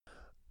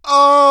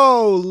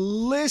Oh,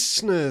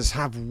 listeners,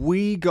 have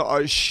we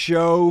got a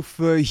show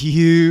for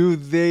you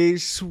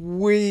this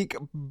week?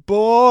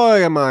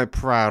 Boy, am I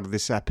proud of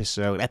this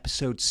episode.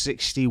 Episode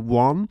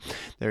 61.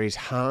 There is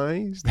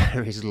highs,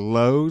 there is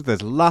lows,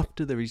 there's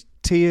laughter, there is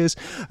tears.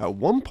 At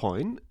one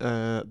point,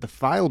 the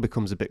file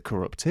becomes a bit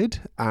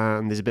corrupted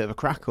and there's a bit of a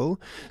crackle,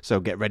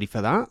 so get ready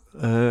for that.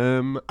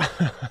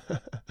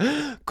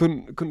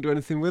 Couldn't do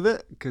anything with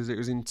it because it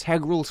was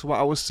integral to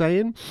what I was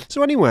saying.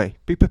 So anyway,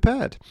 be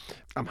prepared.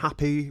 I'm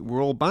happy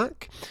we're all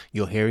back.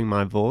 You're hearing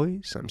my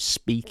voice. I'm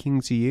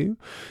speaking to you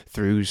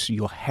through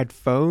your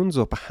headphones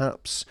or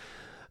perhaps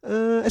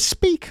a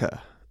speaker.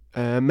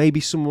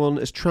 Maybe someone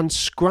has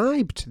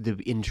transcribed the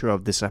intro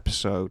of this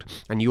episode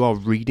and you are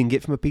reading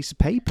it from a piece of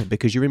paper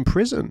because you're in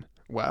prison.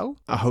 Well,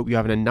 I hope you're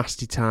having a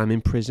nasty time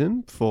in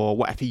prison for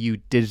whatever you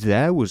did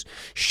there was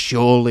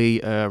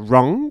surely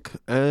wrong.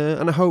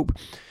 And I hope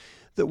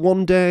that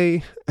one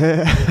day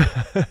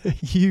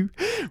you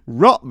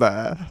rot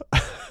there.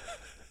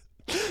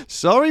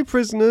 Sorry,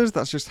 prisoners,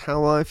 that's just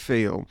how I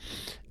feel.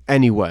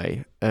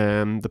 Anyway,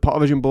 the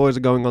Pottervision boys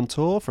are going on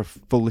tour. For a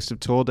full list of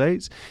tour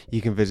dates,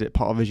 you can visit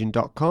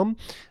pottervision.com.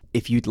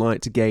 If you'd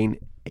like to gain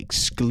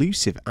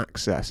exclusive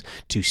access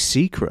to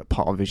secret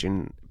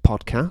Pottervision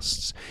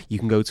podcasts, you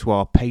can go to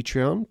our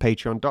Patreon,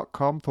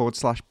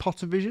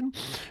 patreon.com/Pottervision,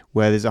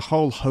 where there's a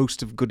whole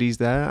host of goodies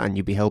there and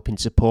you'll be helping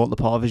support the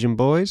Pottervision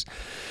boys.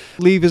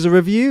 Leave us a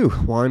review,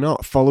 why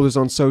not? Follow us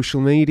on social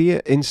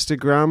media,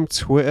 Instagram,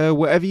 Twitter,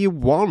 whatever you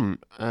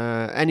want.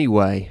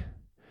 Anyway,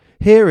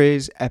 here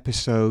is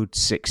episode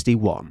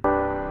 61.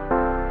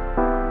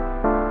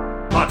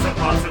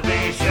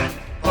 Pottervision,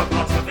 Pottervision,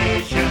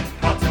 Pottervision.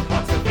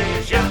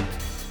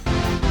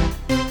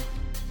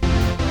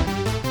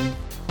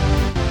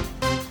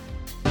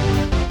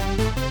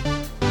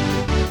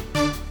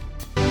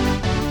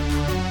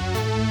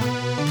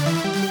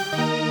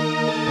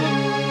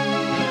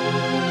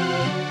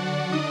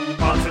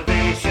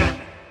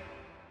 Pottervision.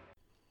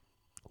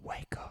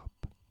 Wake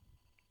up.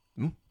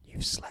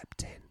 You've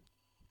slept in.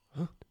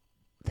 Huh?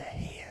 They're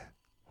here.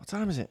 What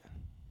time is it?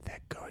 They're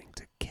going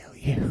to kill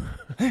you.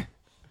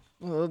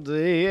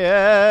 Bloody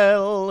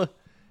hell.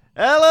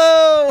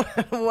 Hello!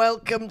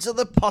 Welcome to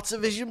the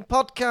Pottervision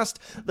podcast.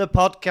 The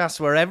podcast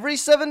where every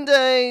 7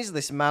 days,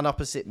 this man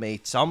opposite me,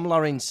 Tom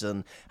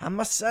Lawrinson, and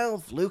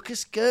myself,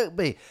 Lucas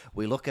Kirkby,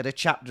 we look at a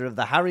chapter of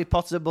the Harry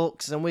Potter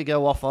books and we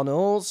go off on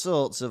all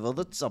sorts of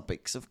other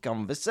topics of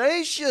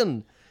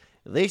conversation.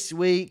 This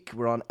week,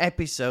 we're on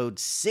episode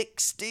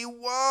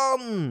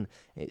 61.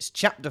 It's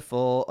chapter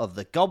 4 of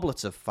The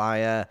Goblet of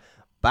Fire,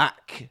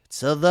 Back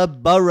to the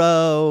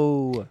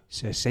Burrow.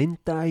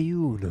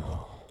 61.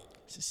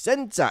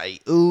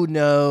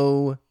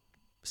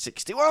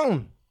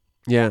 61.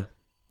 Yeah.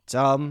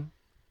 Tom,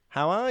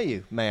 how are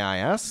you, may I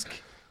ask?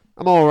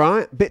 I'm all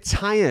right. Bit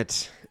tired.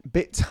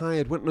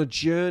 Went on a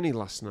journey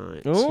last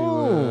night.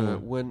 Ooh.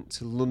 Went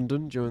to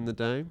London during the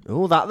day.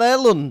 Oh, that there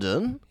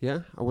London? Yeah.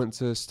 I went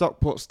to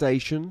Stockport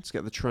Station to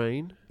get the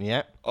train.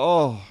 Yeah.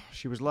 Oh,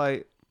 she was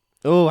late.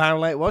 Oh, how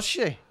late was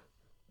she?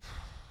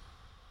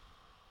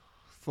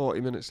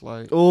 40 minutes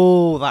late.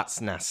 Oh, that's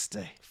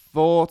nasty.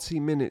 40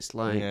 minutes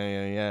late.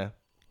 Yeah.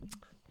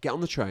 Get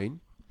on the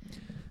train.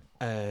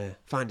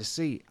 Find a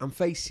seat. I'm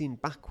facing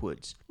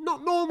backwards.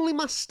 Not normally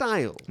my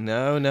style.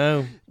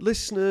 No.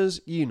 Listeners,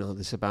 you know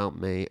this about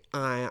me.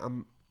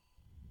 The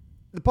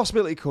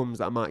possibility comes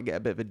that I might get a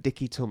bit of a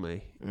dicky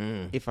tummy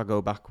if I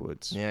go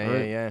backwards.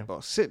 Yeah. But I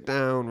sit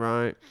down,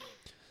 right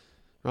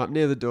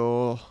near the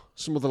door.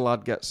 Some other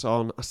lad gets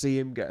on. I see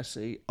him get a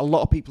seat. A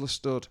lot of people are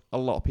stood,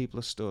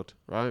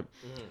 right?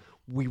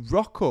 We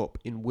rock up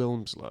in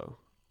Wilmslow.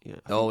 Yeah.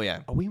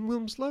 Yeah. Are we in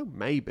Wilmslow?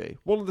 Maybe.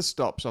 One of the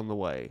stops on the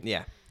way.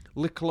 Yeah.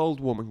 Little old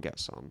woman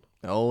gets on.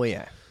 Oh,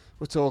 yeah.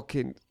 We're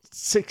talking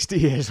 60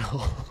 years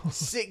old.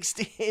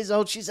 60 years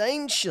old, she's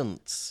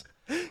ancient.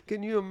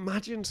 Can you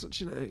imagine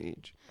such an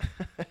age?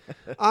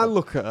 I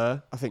look at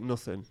her, I think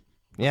nothing.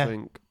 Yeah.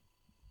 I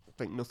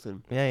think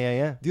nothing.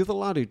 Yeah. The other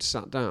lad who'd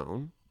sat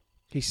down,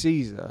 he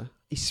sees her,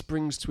 he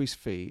springs to his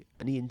feet,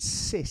 and he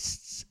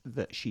insists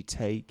that she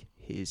take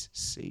his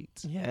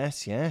seat.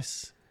 Yes.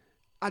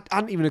 It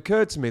hadn't even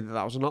occurred to me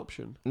that was an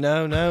option.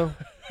 No.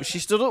 She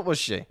stood up, was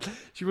she?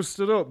 She was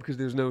stood up because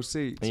there was no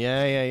seat.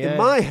 Yeah. In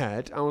my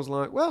head, I was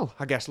like, well,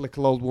 I guess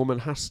little old woman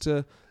has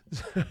to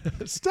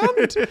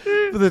stand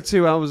for the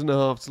 2 hours and a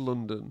half to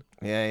London.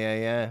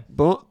 Yeah.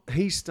 But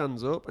he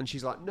stands up and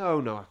she's like, no,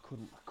 I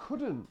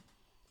couldn't.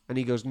 And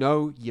he goes,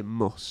 no, you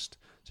must.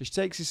 So she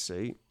takes his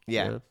seat.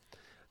 Yeah.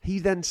 He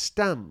then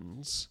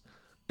stands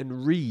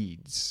and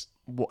reads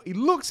what he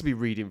looks to be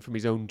reading from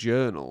his own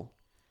journal.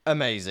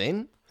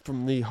 Amazing. For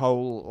the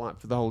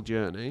whole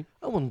journey.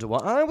 I wonder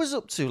what I was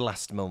up to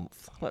last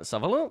month. Let's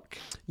have a look.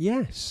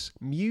 Yes,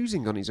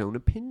 musing on his own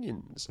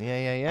opinions.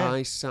 Yeah.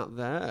 I sat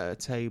there at a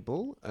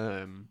table.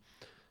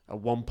 At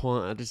one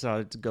point, I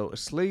decided to go to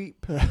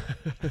sleep.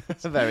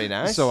 Very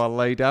nice. So I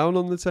lay down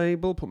on the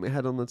table, put my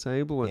head on the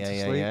table, went to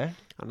sleep. Yeah.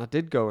 And I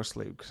did go to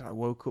sleep because I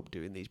woke up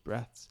doing these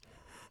breaths.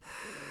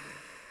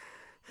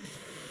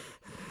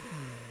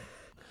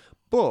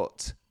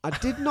 But I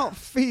did not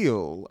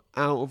feel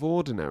out of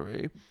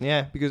ordinary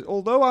Yeah. because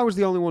although I was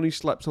the only one who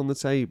slept on the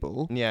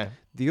table, Yeah.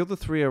 the other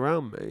three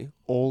around me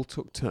all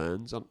took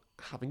turns on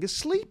having a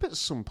sleep at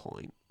some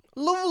point.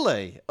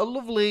 Lovely. A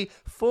lovely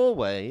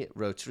 4-way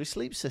rotary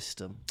sleep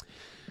system.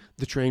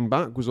 The train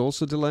back was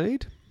also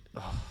delayed.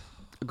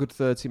 A good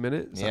 30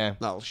 minutes. Yeah.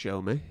 That'll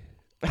show me.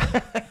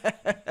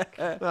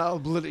 That'll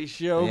bloody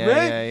show Yeah,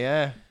 me.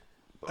 yeah.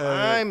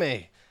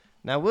 Blimey.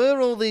 Now, were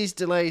all these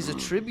delays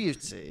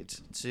attributed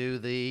to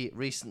the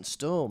recent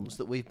storms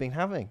that we've been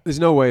having? There's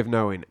no way of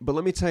knowing. But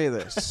let me tell you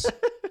this.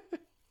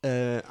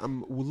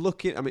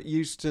 I'm at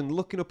Euston,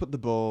 looking up at the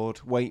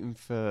board, waiting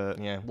for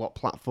what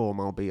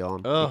platform I'll be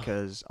on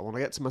because I want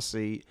to get to my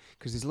seat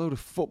because there's a load of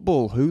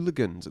football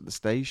hooligans at the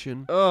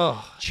station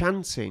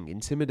chanting,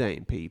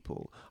 intimidating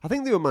people. I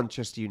think they were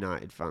Manchester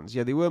United fans.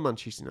 Yeah, they were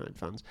Manchester United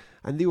fans.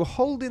 And they were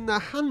holding their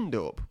hand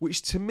up,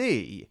 which to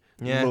me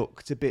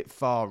looked a bit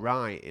far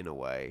right in a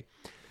way.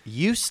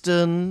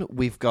 Euston,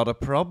 we've got a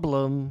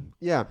problem.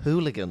 Yeah.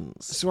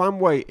 Hooligans. So I'm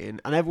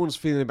waiting, and everyone's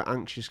feeling a bit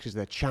anxious because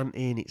they're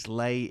chanting. It's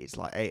late. It's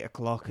like 8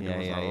 o'clock, and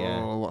everyone's like,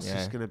 "Oh, what's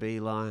this going to be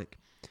like?"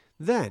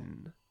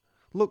 Then,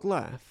 look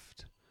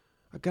left.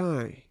 A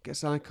guy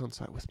gets eye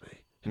contact with me,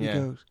 and he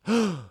goes,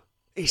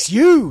 "It's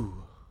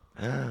you!"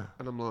 And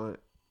I'm like,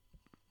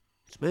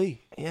 "It's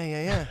me."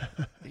 Yeah.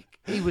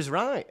 He was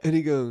right. And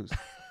he goes,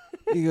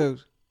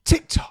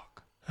 "TikTok."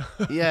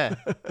 Yeah.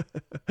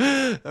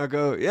 I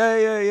go,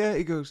 yeah.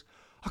 He goes,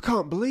 "I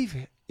can't believe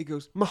it." He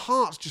goes, "My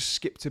heart's just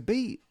skipped a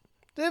beat."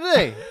 Did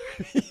he?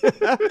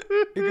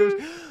 He goes,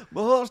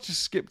 "My heart's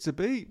just skipped a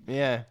beat."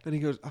 Yeah. And he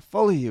goes, "I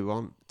follow you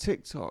on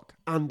TikTok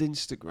and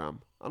Instagram."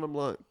 And I'm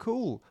like,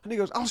 "Cool." And he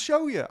goes, "I'll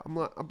show you." I'm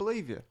like, "I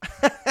believe you."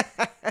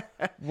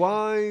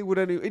 Why would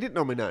anyone... He didn't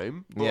know my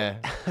name. But... Yeah.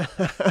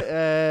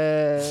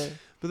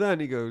 But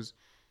then he goes...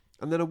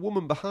 And then a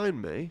woman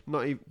behind me,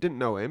 didn't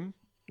know him.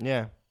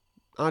 Yeah.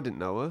 I didn't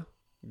know her.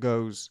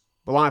 Goes,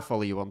 "Well, I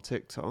follow you on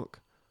TikTok."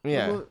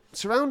 Yeah. I'm like,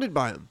 surrounded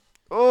by him.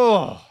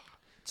 Oh.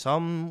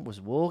 Tom was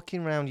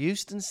walking around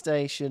Euston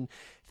Station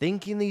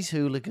thinking these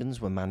hooligans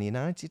were Man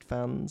United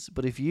fans.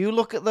 But if you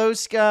look at those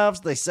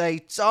scarves, they say,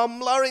 Tom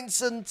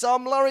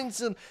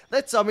Lawrenson.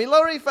 They're Tommy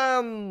Lorry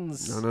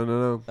fans.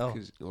 No.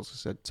 Because he also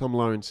said, "Tom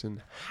Lawrenson,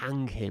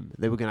 hang him."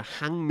 They were going to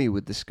hang me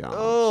with the scarves.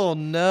 Oh,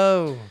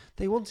 no.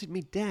 They wanted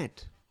me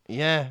dead.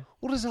 Yeah.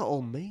 What does that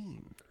all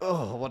mean?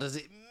 Oh, what does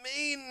it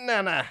mean,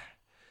 Nana?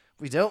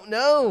 We don't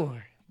know.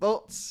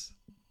 But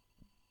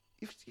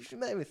you've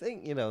made me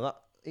think, that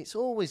it's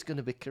always going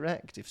to be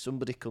correct if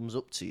somebody comes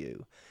up to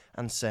you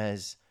and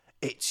says,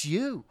 "It's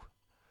you."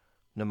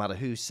 No matter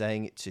who's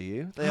saying it to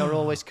you, they are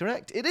always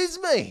correct. It is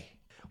me.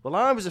 Well,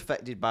 I was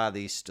affected by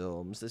these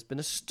storms. There's been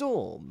a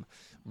storm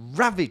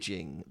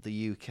ravaging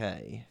the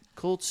UK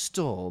called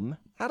Storm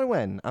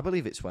Arwen. I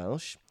believe it's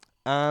Welsh.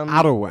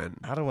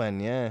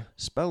 Arwen, yeah.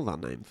 Spell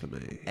that name for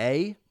me.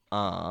 Arwen.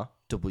 Arwen.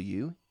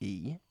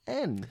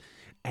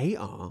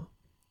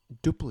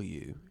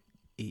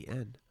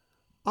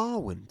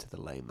 Arwen to the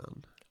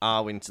layman.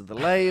 Arwen to the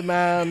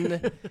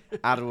layman.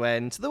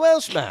 Arwen to the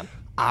Welshman.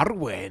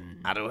 Arwen.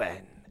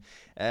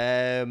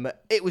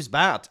 It was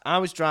bad. I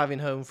was driving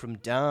home from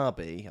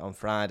Derby on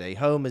Friday,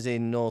 home as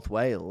in North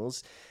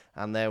Wales,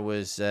 and there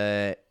was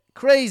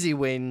crazy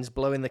winds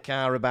blowing the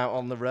car about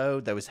on the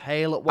road. There was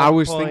hail at one point. I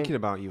was thinking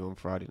about you on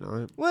Friday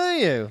night. Were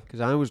you? Because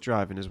I was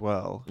driving as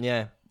well.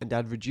 Yeah. And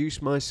I'd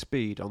reduced my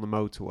speed on the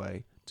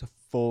motorway to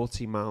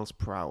 40 miles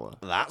per hour.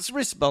 That's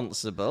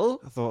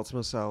responsible. I thought to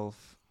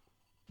myself,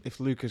 if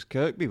Lucas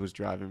Kirkby was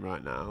driving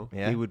right now,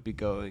 he would be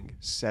going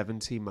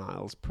 70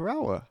 miles per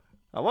hour.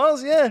 I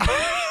was, yeah.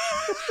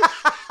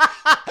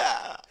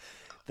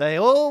 They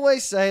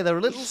always say there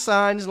are little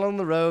signs along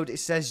the road. It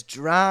says,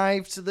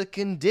 "Drive to the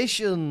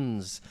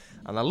conditions."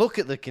 And I look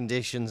at the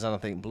conditions and I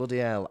think, bloody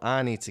hell,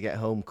 I need to get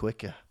home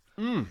quicker.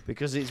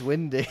 Because it's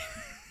windy.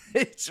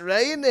 It's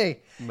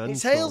rainy. Mental.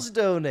 It's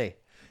hailstony.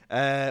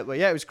 But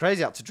yeah, it was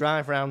crazy. I had to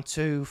drive around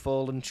 2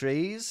 fallen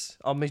trees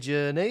on my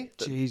journey.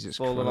 Jesus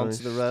fallen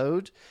Christ. onto the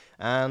road.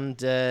 And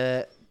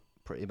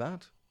pretty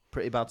bad.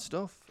 Pretty bad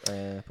stuff.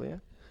 But yeah.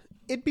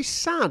 It'd be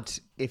sad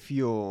if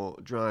your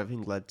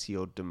driving led to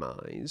your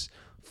demise,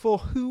 for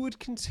who would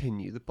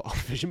continue the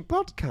Potter Vision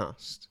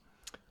podcast?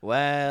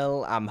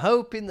 Well, I'm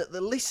hoping that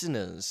the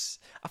listeners...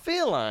 I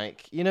feel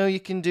like, you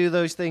can do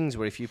those things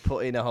where if you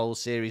put in a whole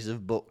series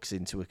of books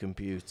into a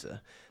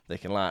computer, they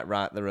can,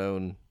 write their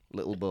own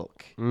little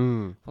book.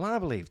 Well, I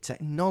believe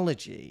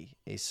technology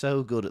is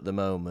so good at the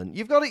moment.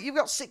 You've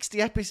got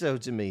 60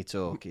 episodes of me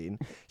talking.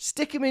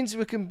 Stick them into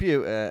a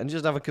computer and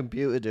just have a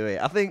computer do it.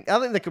 I think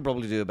they could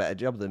probably do a better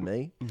job than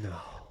me. No.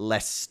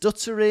 Less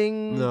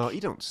stuttering. No,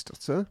 you don't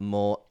stutter.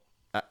 More...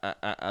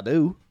 I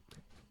do.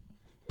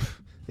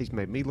 He's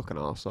made me look an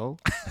arsehole.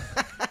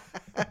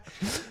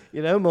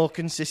 More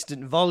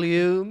consistent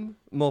volume,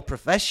 more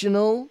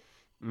professional.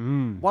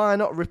 Why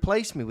not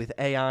replace me with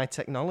AI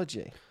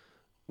technology?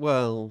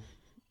 Well,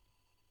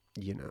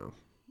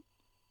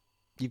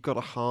 you've got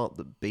a heart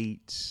that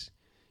beats.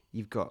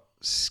 You've got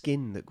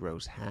skin that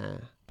grows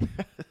hair.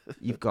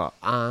 You've got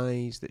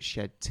eyes that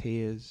shed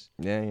tears.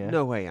 Yeah.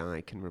 No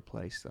AI can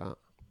replace that.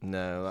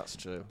 No, that's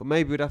true. But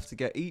maybe we'd have to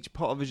get each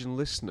Pottervision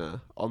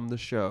listener on the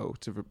show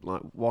to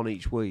like one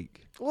each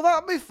week. Well,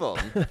 that'd be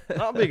fun.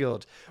 That'd be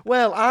good.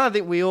 Well, I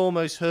think we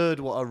almost heard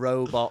what a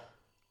robot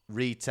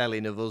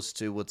retelling of us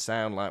two would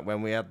sound like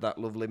when we had that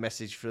lovely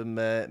message from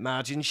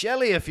Marge and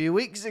Shelley a few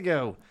weeks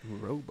ago.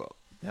 Robot.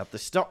 They had the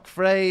stock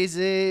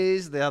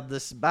phrases, they had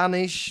the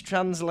Spanish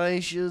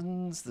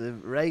translations, the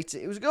rate.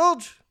 It was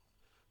good.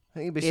 I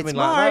think it'd be something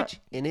like Marge,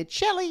 that. and it's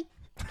Shelley.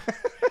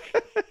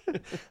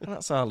 And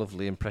that's our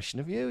lovely impression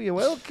of you. You're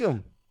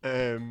welcome.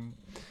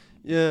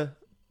 Yeah.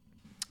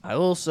 I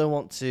also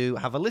want to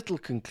have a little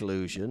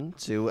conclusion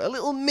to a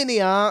little mini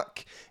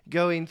arc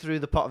going through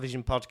the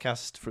Pottervision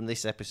podcast from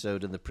this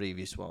episode and the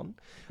previous one.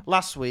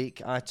 Last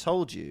week, I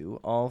told you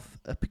of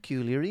a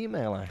peculiar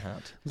email I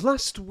had.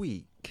 Last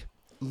week,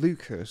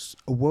 Lucas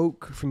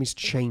awoke from his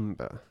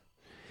chamber.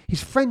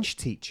 His French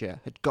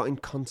teacher had got in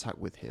contact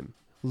with him.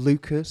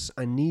 Lucas,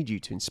 I need you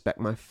to inspect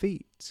my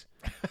feet.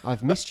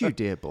 I've missed you,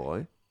 dear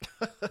boy.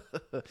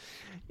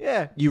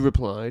 Yeah. You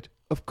replied,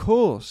 of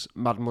course,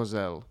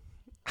 mademoiselle.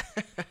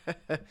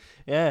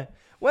 Yeah.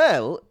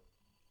 Well,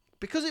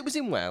 because it was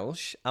in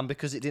Welsh and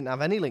because it didn't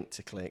have any link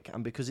to click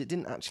and because it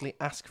didn't actually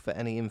ask for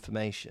any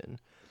information,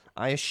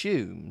 I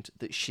assumed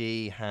that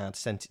she had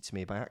sent it to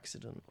me by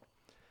accident.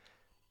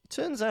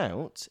 Turns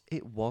out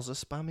it was a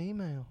spam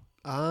email.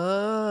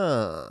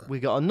 Ah. We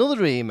got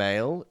another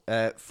email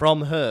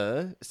from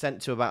her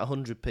sent to about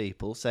 100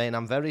 people saying,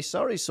 I'm very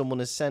sorry someone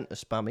has sent a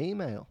spam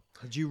email.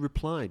 Had you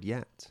replied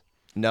yet?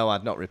 No,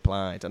 I'd not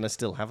replied, and I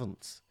still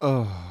haven't.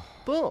 Oh.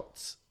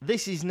 But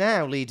this is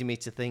now leading me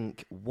to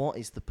think, what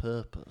is the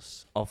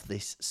purpose of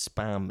this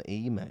spam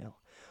email?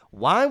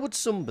 Why would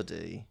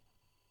somebody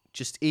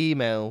just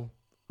email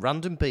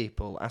random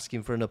people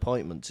asking for an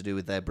appointment to do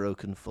with their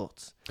broken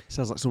foot?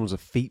 Sounds like someone's a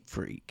feet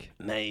freak.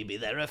 Maybe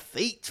they're a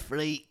feet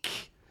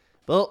freak.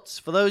 But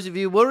for those of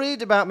you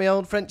worried about my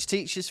old French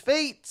teacher's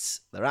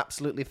feet, they're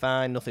absolutely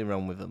fine, nothing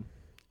wrong with them.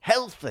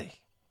 Healthy.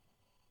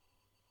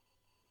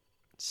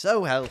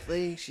 So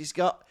healthy, she's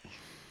got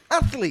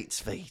athlete's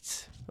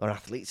feet. Or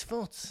athlete's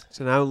foot.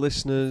 So now,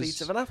 listeners,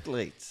 Feet of an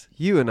athlete.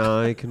 you and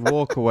I can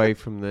walk away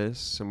from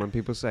this, and when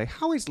people say,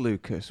 how is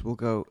Lucas? We'll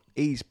go,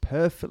 he's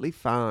perfectly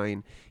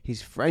fine.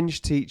 His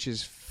French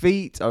teacher's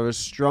feet are as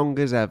strong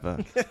as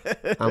ever.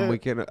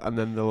 And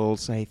then they'll all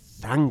say,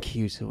 thank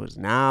you to us.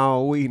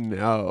 Now we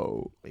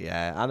know.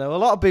 Yeah, I know. A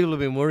lot of people have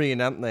been worrying,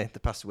 haven't they, the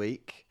past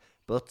week?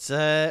 But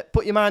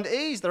put your mind at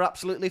ease. They're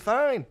absolutely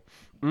fine.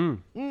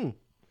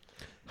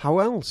 How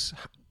else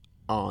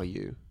are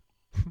you?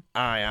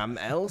 I am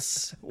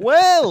else.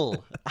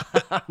 Well,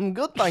 I'm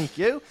good, thank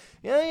you.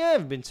 Yeah,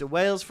 I've been to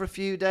Wales for a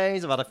few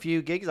days. I've had a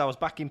few gigs. I was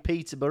back in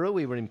Peterborough.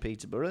 We were in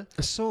Peterborough.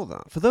 I saw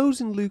that. For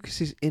those in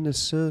Lucas's inner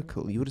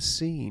circle, you would have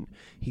seen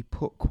he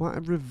put quite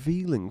a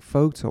revealing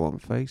photo on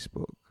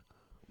Facebook.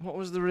 What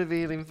was the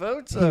revealing He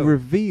photo?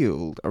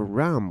 revealed a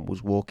ram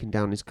was walking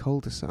down his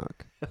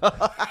cul-de-sac.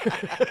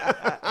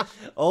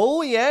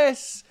 Oh,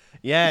 yes.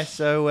 Yeah,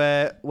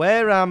 so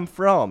where I'm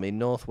from in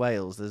North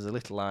Wales, there's a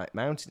little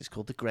mountain. It's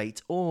called the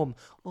Great Orme.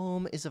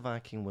 Orme is a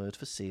Viking word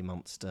for sea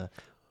monster.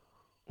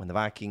 When the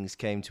Vikings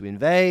came to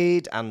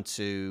invade and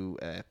to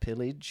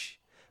pillage,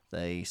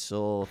 they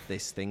saw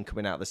this thing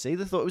coming out of the sea.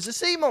 They thought it was a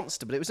sea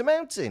monster, but it was a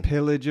mountain.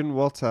 Pillage and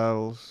what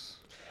else?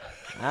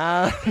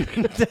 And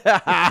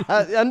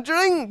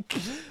drink.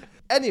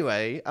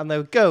 Anyway, and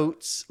the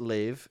goats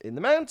live in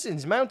the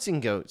mountains. Mountain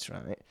goats,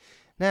 right?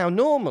 Now,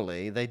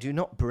 normally, they do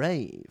not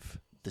brave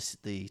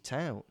the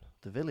town,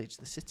 the village,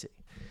 the city.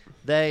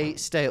 They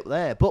stay up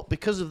there. But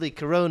because of the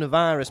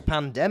coronavirus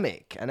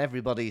pandemic and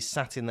everybody's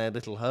sat in their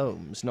little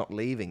homes, not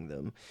leaving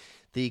them,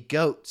 the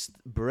goats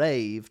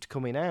braved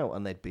coming out,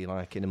 and they'd be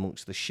like in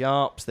amongst the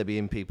shops, they'd be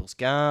in people's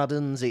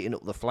gardens, eating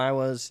up the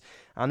flowers.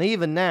 And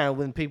even now,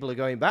 when people are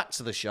going back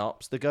to the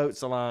shops, the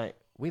goats are like,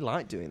 we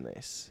like doing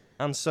this.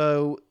 And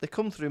so they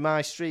come through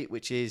my street,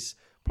 which is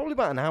probably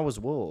about an hour's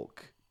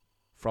walk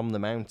from the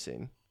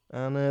mountain.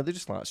 And they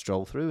just like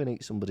stroll through and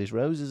eat somebody's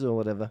roses or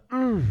whatever.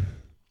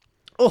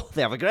 Oh,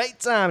 they have a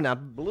great time. And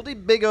had bloody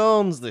big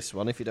horns, this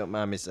one, if you don't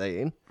mind me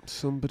saying.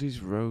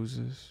 Somebody's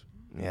roses.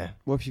 Yeah.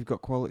 What if you've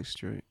got Quality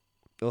Street?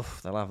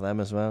 Oof, they'll have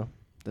them as well.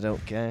 They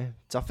don't care.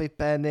 Toffee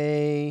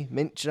penny,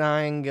 mint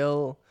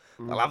triangle.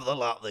 They'll have the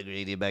lot, the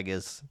greedy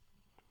beggars.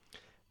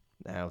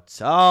 Now,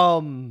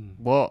 Tom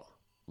What?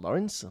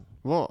 Lawrenson.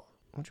 What?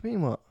 What do you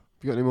mean, what?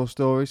 Have you got any more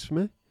stories for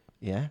me?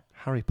 Yeah,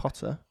 Harry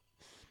Potter.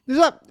 Is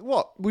that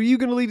what? Were you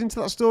going to lead into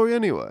that story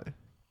anyway?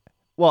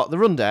 What, the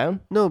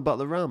rundown? No, about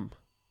the ram.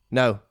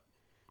 No.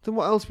 Then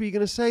what else were you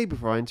going to say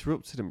before I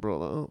interrupted and brought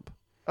that up?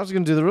 I was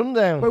going to do the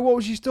rundown. Wait, what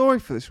was your story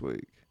for this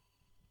week?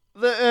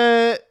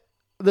 About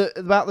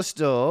the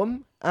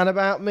storm and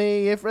about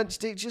me French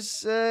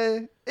teacher's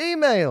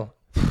email.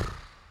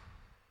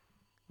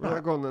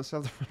 Right, go on, let's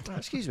have the rundown.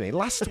 Excuse me,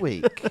 last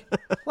week,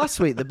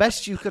 the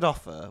best you could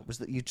offer was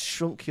that you'd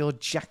shrunk your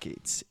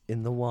jacket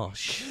in the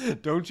wash.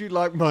 Don't you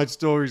like my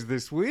stories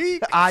this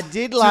week? I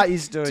did like your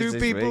stories Two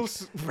this people week.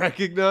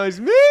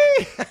 recognise me.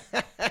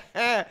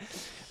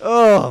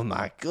 Oh,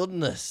 my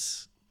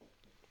goodness.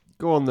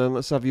 Go on then,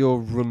 let's have your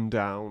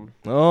rundown.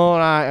 All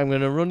right, I'm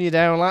going to run you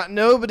down like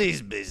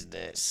nobody's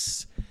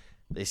business.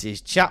 This is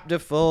Chapter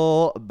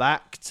 4,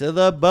 Back to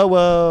the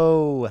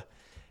Burrow.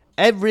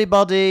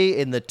 Everybody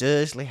in the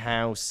Dursley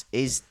house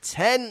is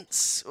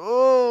tense.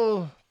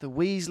 Oh, the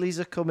Weasleys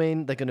are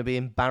coming. They're going to be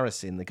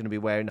embarrassing. They're going to be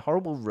wearing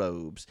horrible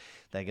robes.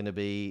 They're going to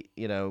be,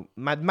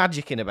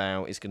 magicking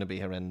about. It's going to be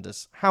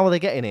horrendous. How are they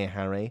getting here,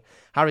 Harry?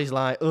 Harry's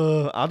like,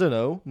 I don't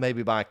know.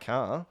 Maybe by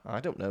car.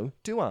 I don't know.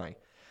 Do I?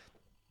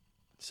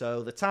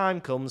 So the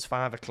time comes,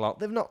 5 o'clock.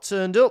 They've not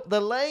turned up. They're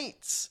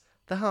late.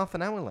 They're half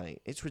an hour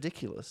late. It's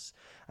ridiculous.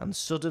 And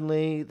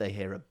suddenly they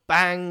hear a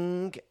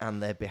bang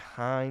and they're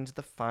behind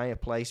the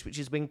fireplace, which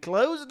has been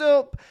closed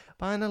up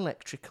by an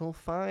electrical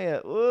fire.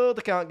 Oh,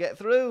 they can't get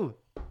through.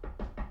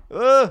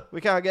 Oh,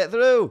 we can't get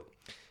through.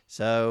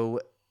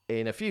 So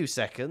in a few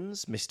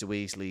seconds, Mr.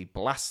 Weasley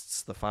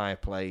blasts the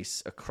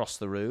fireplace across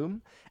the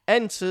room,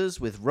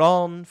 enters with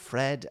Ron,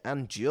 Fred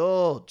and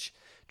George.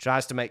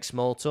 Tries to make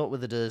small talk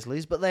with the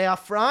Dursleys, but they are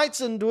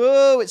frightened.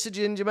 Whoa, it's a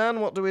ginger man.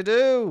 What do we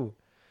do?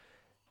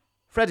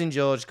 Fred and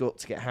George go up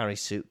to get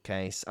Harry's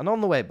suitcase, and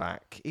on the way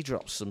back, he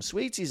drops some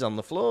sweeties on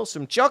the floor,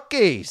 some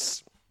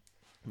chockies.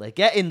 They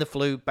get in the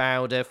flute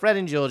powder, Fred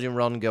and George and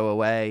Ron go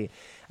away,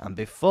 and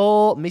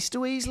before Mr.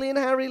 Weasley and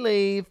Harry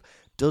leave,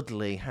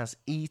 Dudley has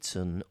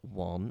eaten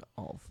one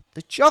of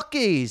the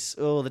chockies.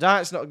 Oh, the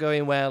diet's not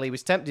going well. He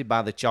was tempted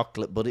by the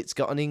chocolate, but it's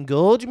got an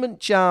engorgement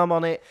charm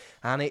on it,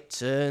 and it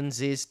turns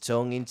his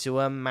tongue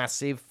into a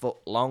massive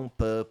foot-long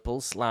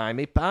purple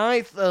slimy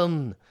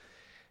python.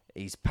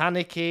 He's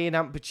panicking.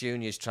 Aunt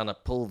Petunia's trying to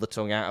pull the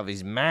tongue out of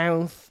his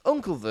mouth.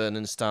 Uncle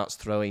Vernon starts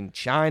throwing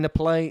china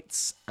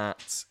plates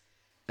at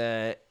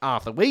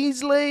Arthur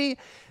Weasley.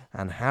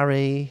 And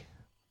Harry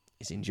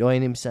is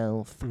enjoying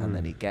himself. And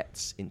then he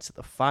gets into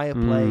the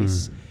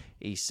fireplace.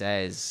 He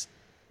says,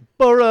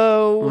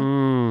 Burrow.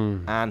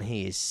 And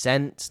he is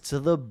sent to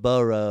the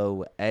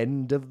Burrow.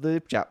 End of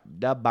the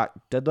chapter. Back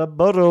to the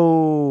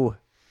Burrow.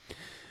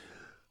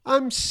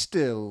 I'm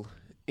still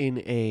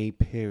in a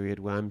period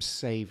where I'm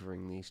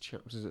savouring these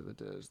chapters at the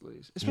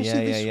Dursleys,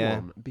 especially this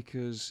one,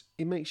 because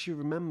it makes you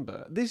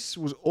remember. This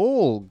was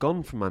all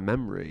gone from my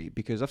memory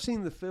because I've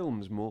seen the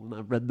films more than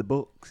I've read the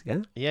books.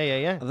 Yeah.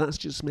 And That's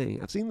just me.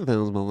 I've seen the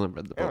films more than I've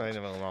read the books.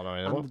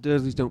 And the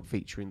Dursleys don't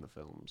feature in the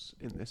films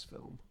in this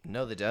film.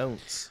 No, they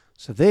don't.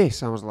 So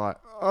this, I was like,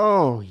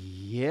 oh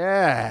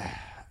yeah,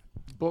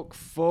 book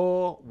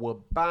 4, we're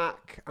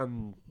back,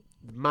 and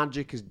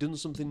magic has done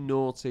something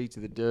naughty to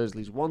the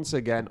Dursleys once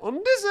again.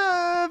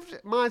 Undeserved,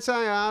 might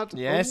I add.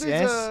 Yes.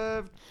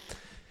 Undeserved.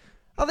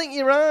 I think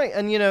you're right.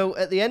 And,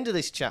 at the end of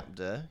this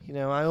chapter,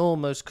 I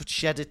almost could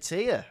shed a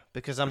tear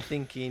because I'm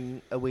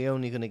thinking, are we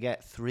only going to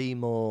get 3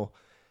 more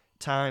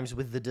times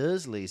with the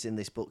Dursleys in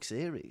this book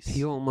series?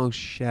 He almost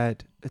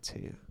shed a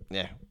tear.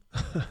 Yeah.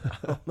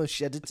 Almost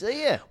shed a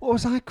tear. What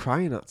was I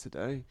crying at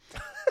today?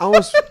 I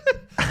was.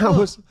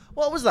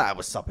 What was that I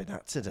was sobbing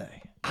at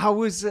today? I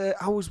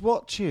was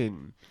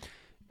watching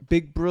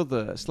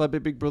Celebrity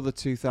Big Brother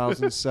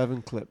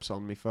 2007 clips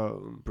on my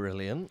phone,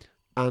 Brilliant.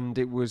 and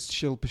it was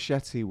Shilpa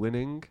Shetty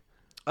winning.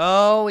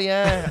 Oh,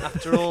 yeah.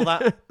 After all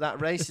that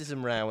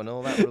racism row and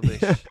all that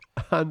rubbish.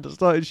 And I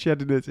started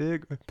shedding a tear.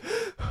 Going,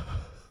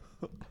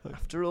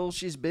 After all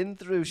she's been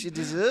through, she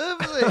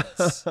deserves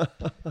it.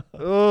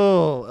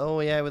 Oh,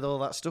 yeah, with all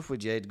that stuff with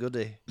Jade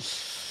Goody.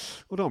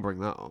 well, don't bring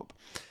that up.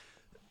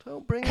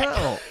 Don't bring that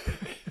up.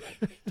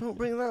 Don't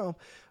bring that up.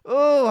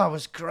 Oh, I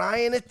was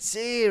crying a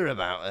tear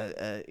about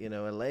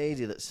a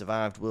lady that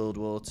survived World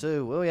War II.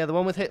 Oh, yeah, the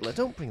one with Hitler.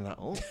 Don't bring that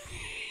up.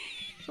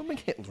 Don't bring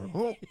Hitler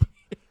up.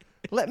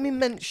 Let me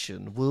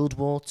mention World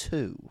War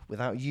II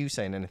without you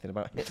saying anything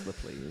about Hitler,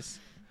 please.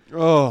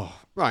 Oh,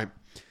 right.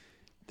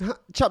 The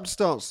chapter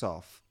starts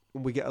off,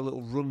 and we get a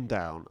little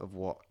rundown of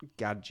what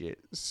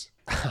gadgets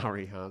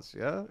Harry has,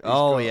 yeah? He's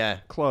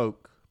got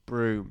cloak,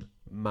 broom,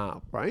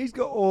 map, right? He's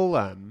got all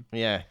them.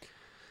 Yeah.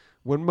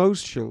 When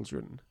most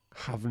children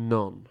have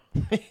none.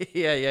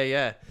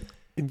 Yeah.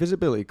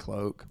 Invisibility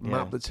cloak,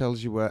 map Yeah. that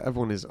tells you where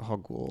everyone is at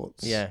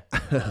Hogwarts. Yeah.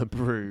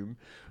 Broom.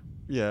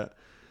 Yeah.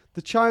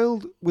 The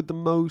child with the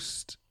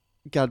most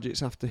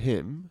gadgets after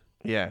him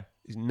Yeah.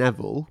 is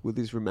Neville with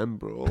his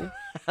Remember All.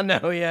 I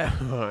know, yeah.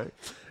 Right.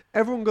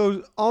 Everyone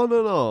goes on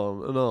and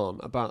on and on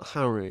about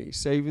Harry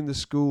saving the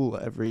school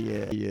every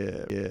year.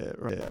 Yeah.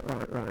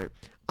 Right.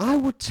 I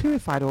would too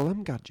if I had all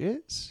them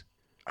gadgets.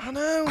 I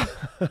know.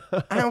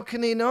 How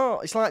can he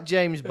not? It's like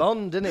James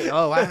Bond, isn't it?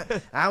 Oh,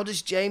 how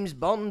does James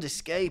Bond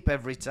escape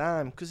every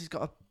time? Because he's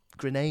got a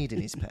grenade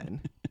in his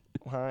pen.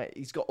 Like,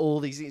 he's got all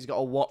these. He's got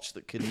a watch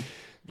that can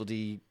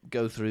bloody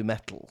go through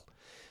metal.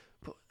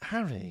 But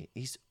Harry,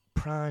 he's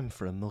prime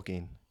for a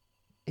mugging.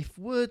 If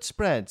word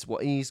spreads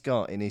what he's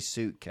got in his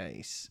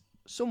suitcase,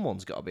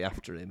 Someone's got to be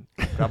after him,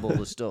 grab all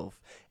the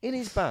stuff. In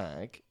his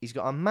bag, he's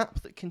got a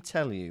map that can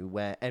tell you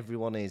where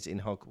everyone is in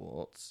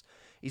Hogwarts.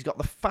 He's got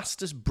the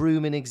fastest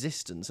broom in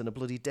existence and a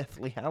bloody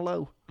Deathly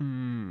Hallow.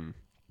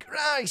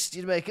 Christ,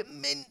 you'd make it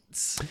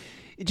mince.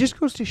 It just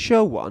goes to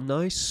show what a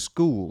nice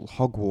school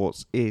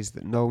Hogwarts is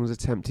that no one's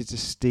attempted to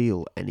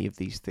steal any of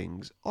these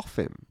things off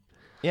him.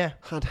 Yeah.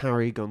 Had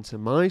Harry gone to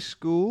my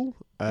school,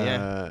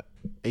 Yeah.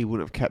 he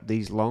wouldn't have kept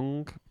these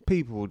long.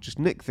 People would just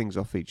nick things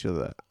off each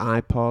other.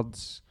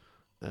 iPods,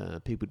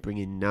 people would bring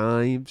in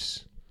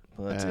knives.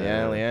 Bloody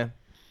hell, yeah.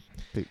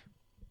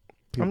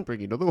 People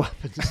bring in other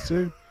weapons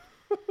too.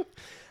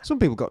 Some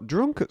people got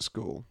drunk at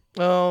school.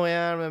 Oh,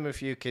 yeah, I remember a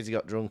few kids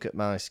got drunk at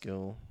my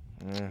school.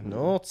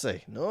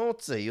 Naughty,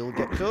 you'll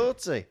get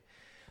caughty.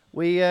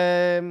 We,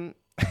 I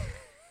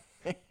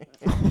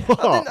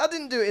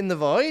didn't do it in the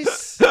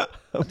voice.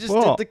 I just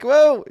did the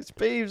quote. It's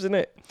Peeves, isn't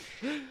it?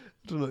 I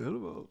don't know what you're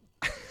on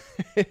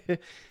about.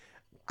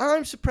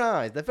 I'm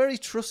surprised. They're very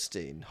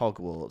trusting,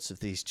 Hogwarts, of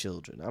these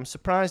children. I'm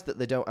surprised that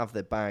they don't have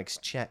their bags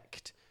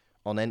checked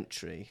on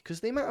entry, because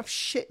the amount of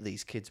shit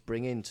these kids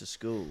bring into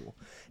school.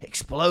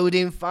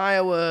 Exploding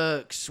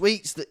fireworks,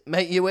 sweets that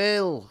make you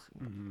ill.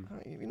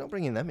 You're not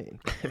bringing them in.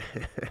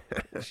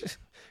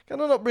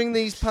 Can I not bring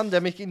these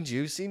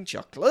pandemic-inducing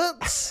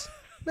chocolates?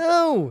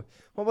 No.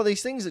 What about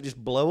these things that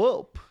just blow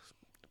up?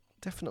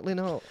 Definitely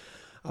not.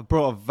 I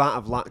brought a vat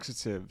of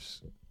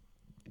laxatives.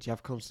 Do you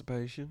have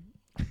constipation?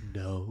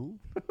 No.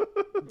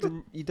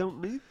 Then you don't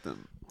need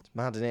them.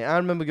 Mad, isn't it? I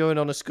remember going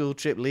on a school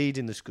trip,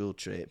 leading the school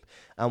trip,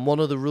 and one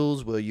of the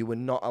rules were you were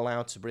not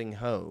allowed to bring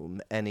home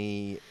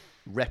any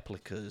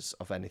replicas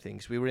of anything.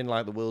 So we were in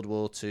like the World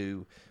War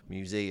II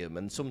museum,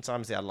 and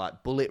sometimes they had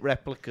like bullet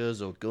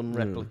replicas or gun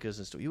replicas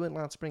and stuff. You weren't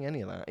allowed to bring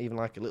any of that, even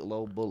like a little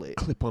old bullet.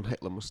 Clip-on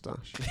Hitler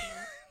moustache.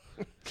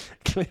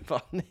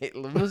 Clip-on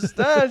Hitler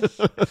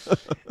moustache.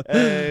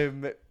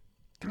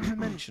 Can I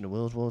mention a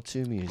World War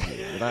II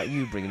museum without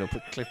you bringing up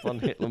a clip-on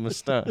Hitler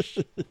moustache?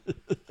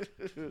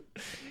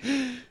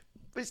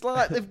 It's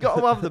like they've got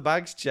to have the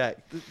bags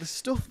checked. The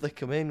stuff they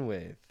come in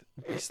with,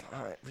 it's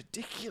like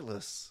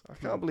ridiculous. I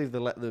can't believe they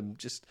let them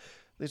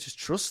they just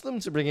trust them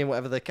to bring in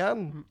whatever they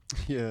can.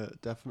 Yeah,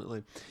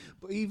 definitely.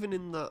 But even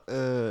in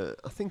that,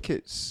 I think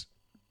it's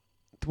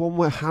the one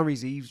where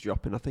Harry's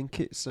eavesdropping. I think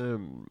it's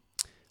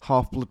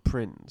Half-Blood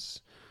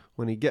Prince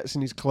when he gets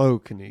in his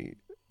cloak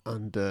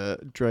and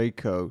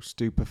Draco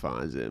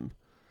stupefies him,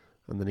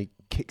 and then he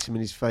kicks him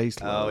in his face.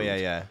 Oh,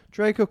 yeah.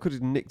 Draco could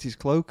have nicked his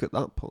cloak at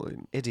that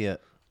point.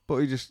 Idiot. But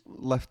he just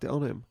left it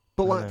on him.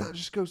 But that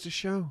just goes to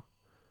show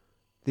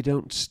they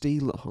don't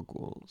steal at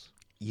Hogwarts.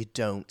 You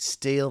don't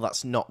steal.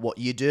 That's not what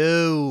you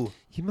do.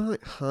 You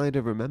might hide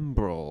a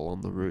remember-all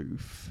on the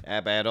roof. How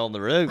about on the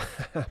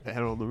roof?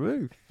 They're on the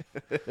roof.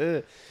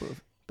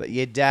 But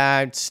you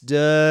don't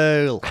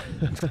steal.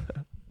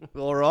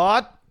 All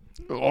right?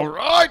 All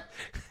right.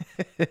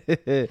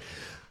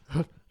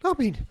 I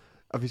mean,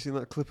 have you seen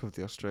that clip of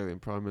the Australian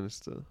Prime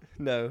Minister?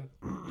 No.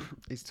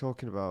 He's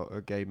talking about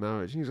a gay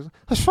marriage. He's like,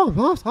 as far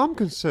as I'm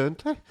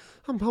concerned,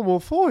 I'm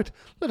all for it.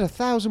 Let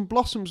 1,000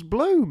 blossoms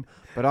bloom.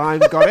 But I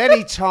ain't got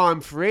any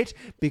time for it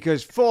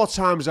because 4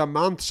 times a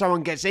month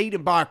someone gets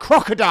eaten by a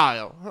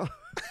crocodile.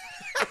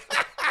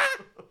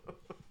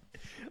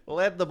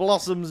 Let the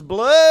blossoms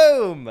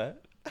bloom.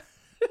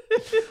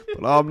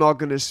 But I'm not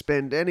going to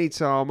spend any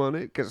time on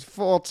it because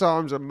 4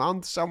 times a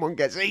month someone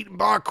gets eaten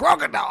by a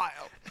crocodile.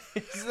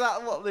 Is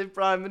that what the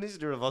Prime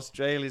Minister of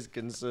Australia is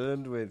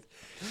concerned with?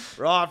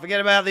 Right, forget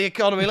about the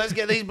economy. Let's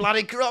get these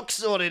bloody crocs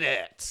sorted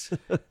out.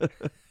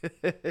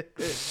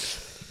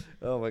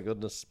 Oh, my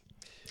goodness.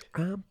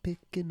 I'm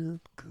picking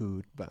up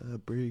good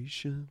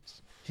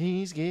vibrations.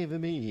 He's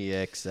giving me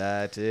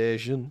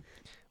excitation.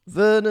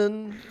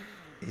 Vernon,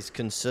 his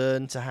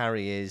concern to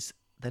Harry is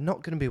they're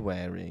not going to be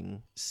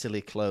wearing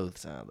silly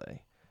clothes, are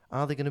they?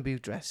 Are they going to be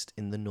dressed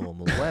in the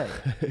normal way?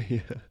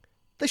 Yeah.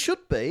 They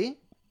should be.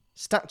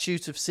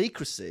 Statute of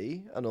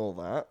secrecy and all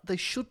that. They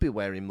should be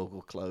wearing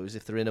Muggle clothes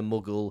if they're in a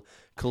Muggle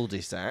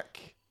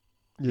cul-de-sac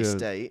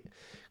estate.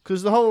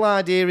 Because the whole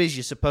idea is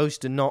you're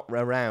supposed to not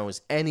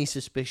arouse any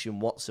suspicion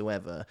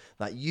whatsoever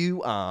that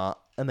you are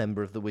a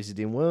member of the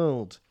wizarding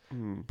world.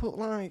 But,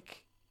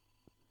 like,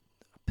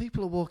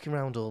 people are walking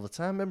around all the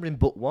time. Remember in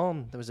book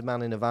 1, there was a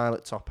man in a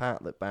violet top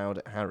hat that bowed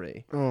at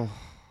Harry. Oh.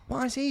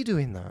 Why is he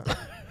doing that?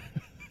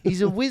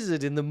 He's a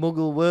wizard in the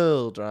Muggle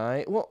world,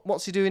 right?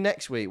 What's he doing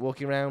next week?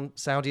 Walking around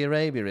Saudi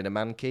Arabia in a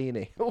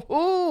mankini.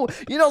 Oh,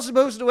 you're not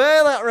supposed to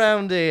wear that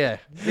round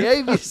here.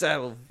 Behave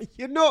yourself.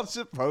 You're not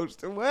supposed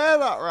to wear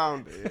that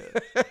round here.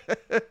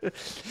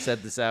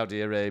 Said the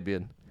Saudi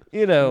Arabian.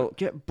 You know.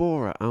 Get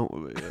Borat out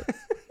of here.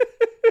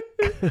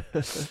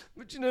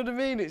 But you know what I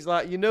mean? It's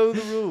like, you know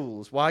the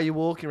rules. Why are you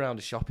walking around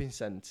a shopping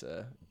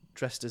centre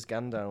dressed as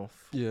Gandalf?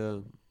 Yeah.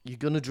 You're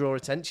going to draw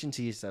attention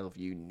to yourself,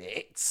 you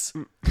nits.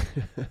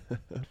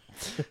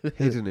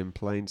 Hidden in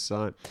plain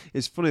sight.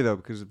 It's funny, though,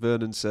 because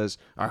Vernon says,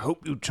 I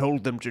hope you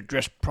told them to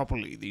dress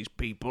properly, these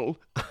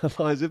people.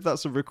 As if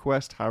that's a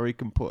request Harry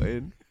can put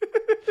in.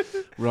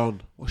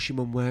 Ron, what's your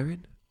mum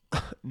wearing?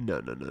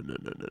 No.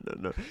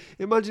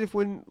 Imagine if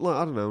when, like,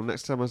 I don't know,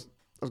 next time I was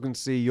going to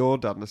see your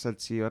dad and I said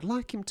to you, I'd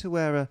like him to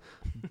wear a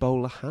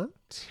bowler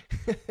hat,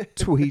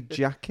 tweed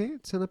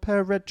jacket and a pair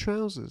of red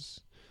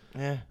trousers.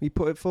 Yeah. You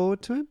put it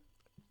forward to him?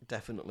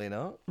 Definitely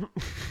not.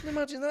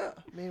 Imagine that.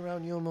 Me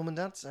around your mum and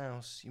dad's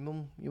house.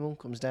 Your mum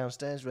comes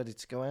downstairs ready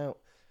to go out.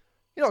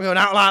 You're not going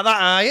out like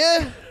that, are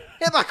you?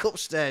 Get back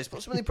upstairs.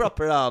 Put something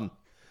proper on.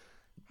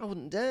 I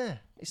wouldn't dare.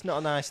 It's not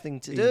a nice thing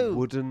to do. He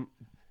wouldn't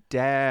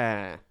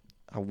dare.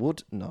 I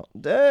would not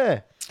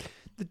dare.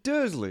 The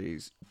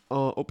Dursleys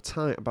are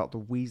uptight about the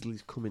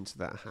Weasleys coming to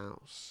their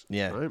house.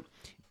 Yeah. Right?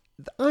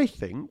 I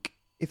think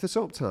if they're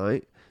so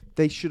uptight,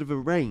 they should have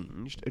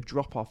arranged a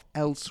drop-off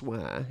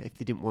elsewhere if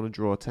they didn't want to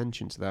draw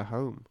attention to their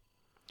home.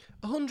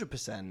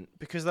 100%.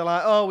 Because they're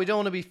like, oh, we don't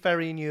want to be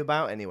ferrying you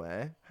about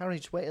anywhere. Harry,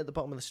 just wait at the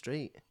bottom of the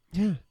street.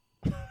 Yeah.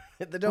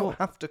 They don't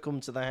have to come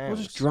to the house.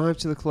 We'll just drive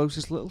to the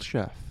closest little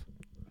chef.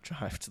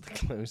 Drive to the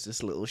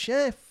closest little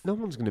chef. No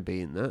one's going to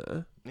be in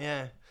there.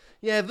 Yeah.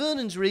 Yeah,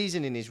 Vernon's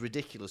reasoning is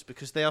ridiculous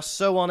because they are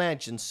so on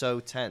edge and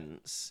so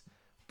tense,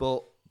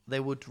 but they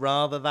would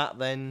rather that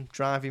than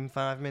driving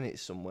 5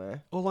 minutes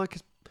somewhere. Or like a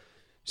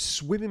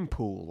swimming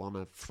pool on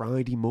a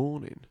Friday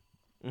morning.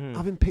 Mm.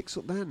 Having picks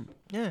up then.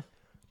 Yeah.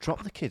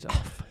 Drop the kid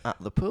off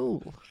at the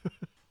pool.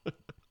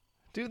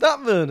 Do that,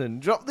 Vernon.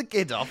 Drop the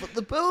kid off at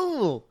the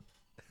pool.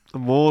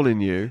 I'm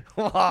warning you.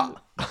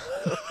 What?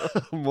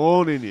 I'm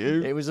warning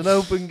you. It was an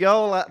open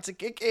goal. I had to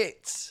kick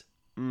it.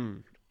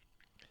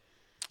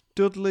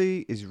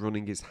 Dudley is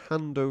running his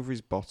hand over his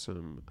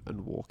bottom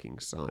and walking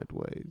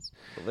sideways.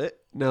 Love it.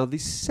 Now, they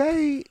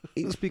say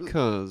it's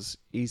because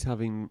he's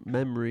having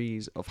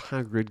memories of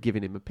Hagrid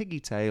giving him a piggy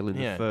tail in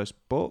the first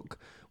book,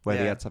 where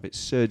they had to have it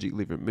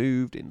surgically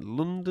removed in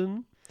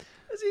London.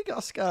 Has he got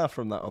a scar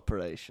from that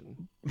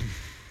operation?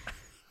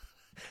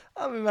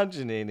 I'm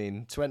imagining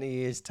in 20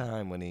 years'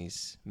 time when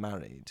he's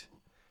married.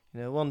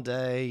 You know, one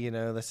day,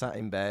 they're sat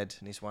in bed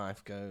and his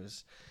wife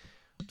goes,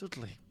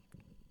 Dudley,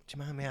 do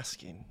you mind me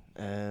asking?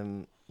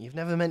 You've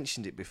never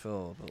mentioned it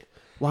before, but...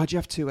 Why'd you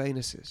have two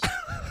anuses?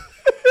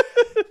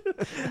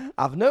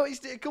 I've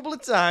noticed it a couple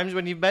of times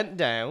when you bent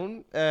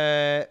down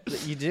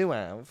that you do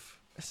have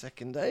a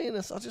second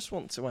anus. I just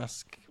want to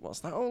ask,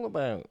 what's that all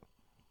about?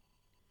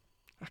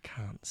 I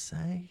can't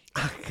say.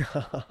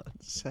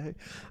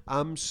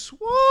 I'm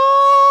sworn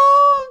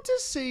to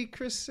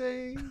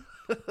secrecy.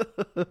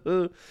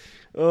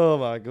 Oh,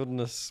 my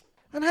goodness.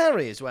 And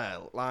Harry as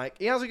well. Like,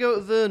 he has a go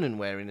at Vernon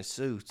wearing a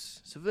suit.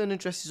 So Vernon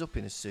dresses up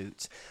in a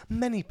suit.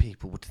 Many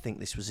people would think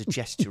this was a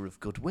gesture of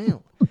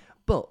goodwill.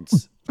 But,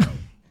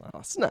 well,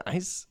 that's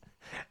nice.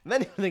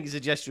 Many think it's a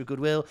gesture of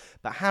goodwill.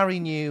 But Harry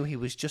knew he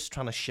was just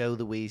trying to show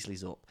the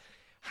Weasleys up.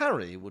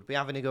 Harry would be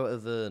having a go at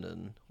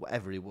Vernon,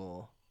 whatever he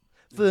wore.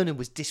 Vernon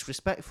was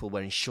disrespectful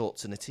wearing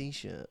shorts and a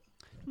t-shirt.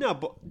 No,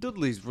 but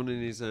Dudley's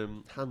running his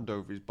hand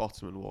over his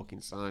bottom and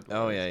walking sideways.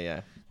 Oh,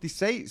 yeah. They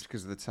say it's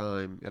because of the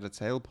time he had a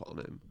tail put on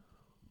him.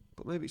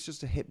 But maybe it's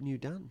just a hip new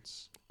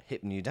dance.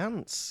 Hip new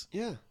dance?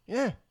 Yeah.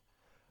 Yeah.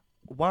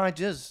 Why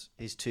does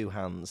his two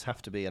hands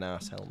have to be an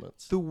arse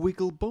helmet? The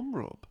wiggle bum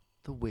rub.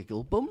 The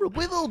wiggle bum rub.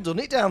 We've all done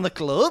it down the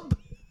club.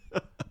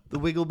 The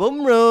wiggle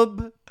bum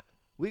rub.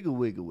 Wiggle,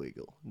 wiggle,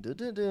 wiggle. Da,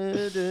 da,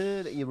 da,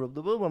 da. You rub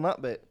the bum on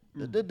that bit.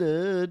 Da, da,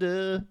 da,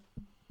 da.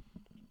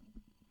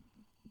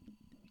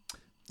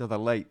 Now they're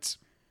late.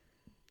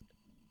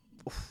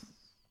 Oof.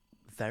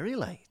 Very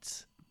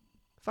late.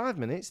 5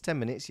 minutes, 10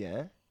 minutes,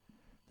 yeah.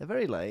 They're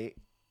very late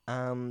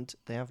and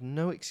they have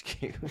no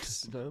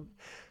excuse. No.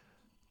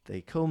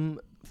 They come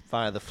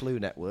via the Flu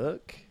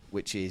Network,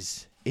 which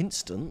is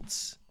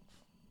instant.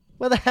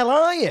 Where the hell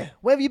are you?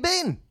 Where have you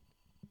been?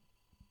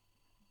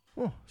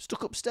 Oh,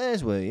 stuck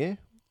upstairs, were you?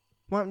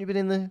 Why haven't you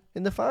been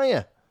in the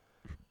fire?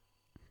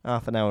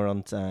 Half an hour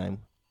on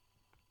time.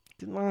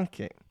 Didn't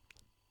like it.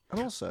 And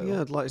also...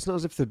 Yeah, like, it's not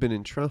as if they've been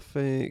in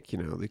traffic, they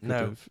could No.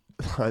 have...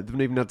 Like, they've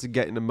not even had to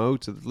get in a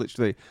motor. They've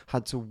literally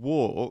had to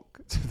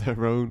walk to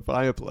their own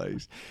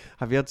fireplace.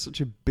 Have you had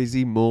such a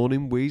busy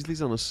morning,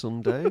 Weasleys, on a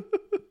Sunday?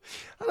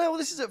 I know, well,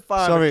 this is at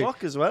 5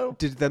 o'clock as well.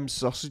 Did them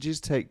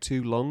sausages take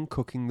too long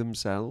cooking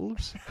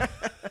themselves?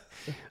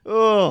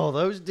 Oh,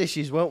 those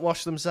dishes won't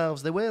wash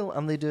themselves. They will,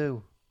 and they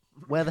do.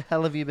 Where the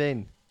hell have you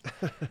been?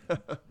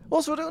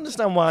 Also, I don't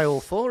understand why all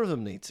four of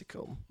them need to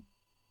come.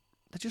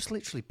 They're just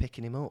literally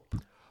picking him up.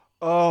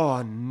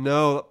 Oh,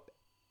 no.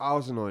 I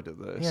was annoyed at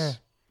this. Yeah.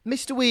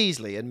 Mr.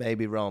 Weasley and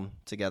maybe Ron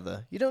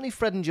together. You don't need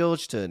Fred and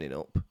George turning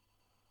up.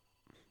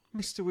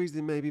 Mr.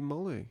 Weasley, maybe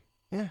Molly.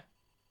 Yeah.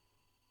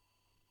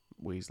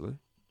 Weasley.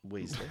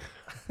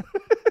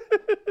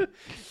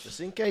 Just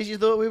in case you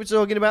thought we were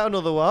talking about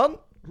another one.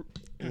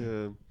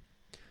 Yeah.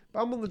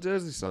 But I'm on the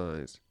Dursley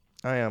side.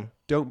 I am.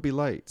 Don't be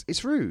late.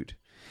 It's rude.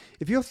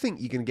 If you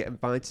think you're going to get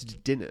invited to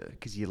dinner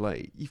because you're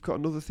late, you've got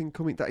another thing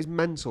coming. That is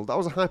mental. That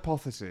was a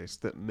hypothesis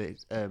that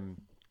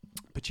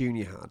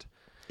Petunia had.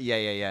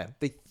 Yeah.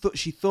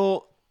 She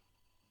thought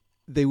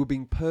they were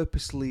being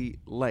purposely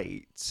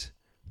late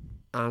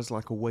as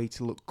like a way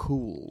to look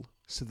cool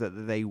so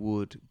that they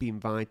would be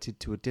invited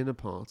to a dinner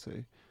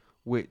party,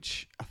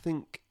 which I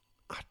think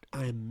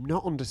I'm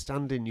not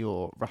understanding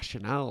your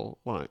rationale.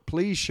 Like,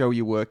 please show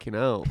you're working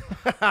out,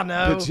 I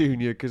know.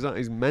 Petunia, because that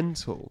is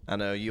mental. I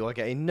know you are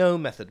getting no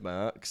method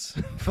marks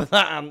for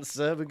that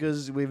answer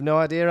because we've no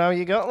idea how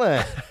you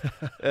got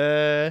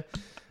there.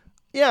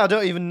 Yeah, I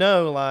don't even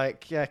know.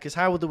 Like, yeah, because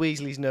how would the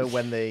Weasleys know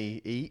when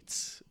they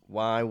eat?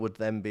 Why would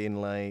them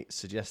being late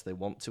suggest they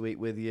want to eat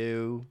with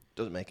you?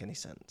 Doesn't make any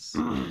sense.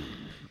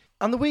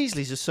 And the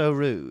Weasleys are so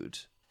rude.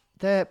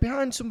 They're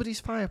behind somebody's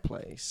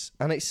fireplace,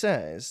 and it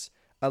says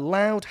a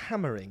loud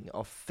hammering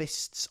of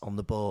fists on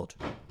the board.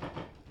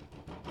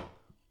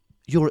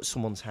 You're at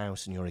someone's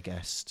house and you're a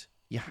guest.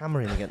 You're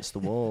hammering against the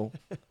wall.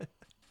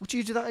 Would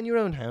you do that in your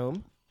own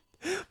home?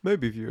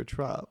 Maybe if you're a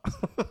trap.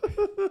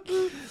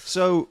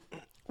 So,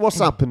 what's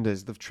happened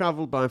is they've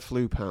travelled by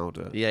flue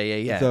powder.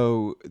 Yeah.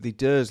 Though the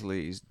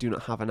Dursleys do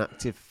not have an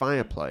active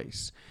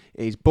fireplace.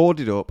 It is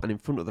boarded up, and in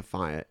front of the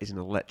fire is an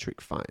electric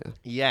fire.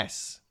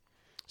 Yes.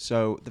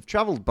 So, they've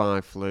travelled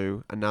by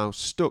flue and now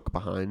stuck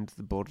behind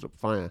the boarded up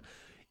fire.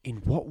 In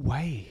what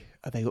way?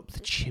 Are they up the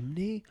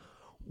chimney?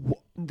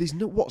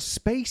 What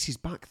space is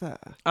back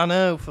there? I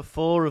know, for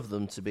 4 of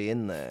them to be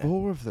in there.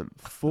 4 of them.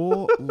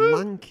 4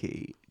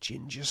 lanky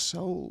ginger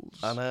souls.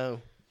 I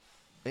know.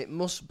 It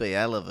must be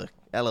hell of a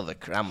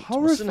cramped,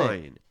 Horrifying.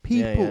 mustn't it?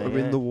 People Yeah. are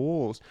in the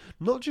walls.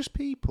 Not just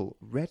people,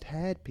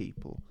 red-haired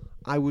people.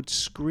 I would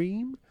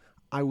scream.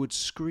 Yeah.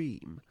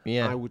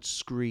 I would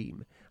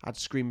scream. I'd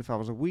scream if I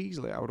was a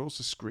Weasley. I would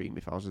also scream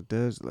if I was a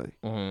Dursley.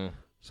 Mm.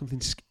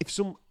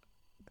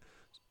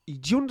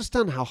 Do you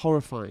understand how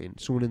horrifying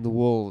someone in the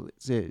wall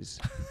is?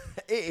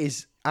 It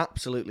is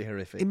absolutely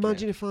horrific.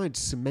 Imagine if I'd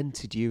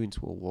cemented you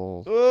into a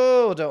wall.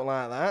 Oh, don't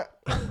like that.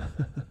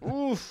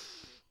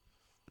 Oof.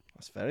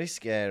 That's very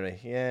scary.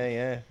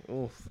 Yeah.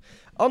 Oof.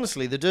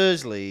 Honestly, the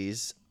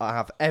Dursleys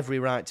have every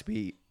right to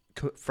be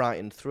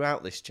frightened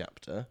throughout this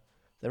chapter.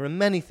 There are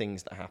many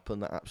things that happen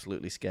that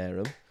absolutely scare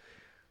them.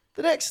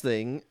 The next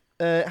thing,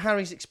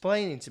 Harry's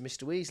explaining to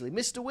Mr. Weasley,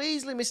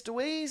 Mr.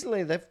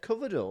 Weasley, they've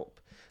covered up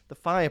the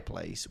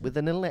fireplace with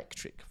an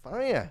electric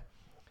fire.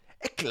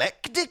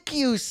 Eclectic,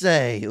 you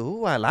say?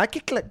 Oh, I like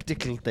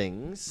eclectical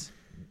things.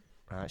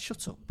 Right,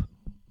 shut up.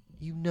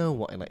 You know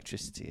what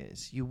electricity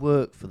is. You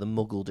work for the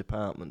Muggle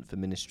department for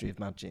Ministry of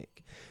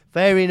Magic.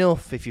 Fair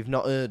enough if you've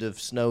not heard of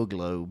snow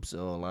globes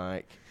or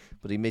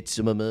bloody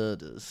Midsummer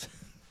Murders.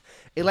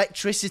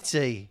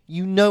 Electricity.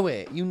 You know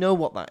it. You know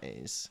what that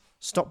is.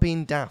 Stop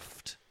being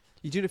daft.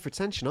 You're doing it for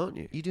attention, aren't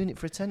you? You're doing it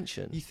for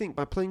attention. You think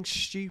by playing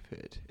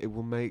stupid, it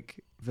will make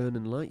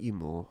Vernon like you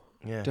more,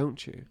 Yeah.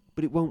 don't you?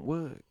 But it won't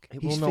work.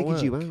 It He's will not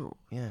figured you work. out.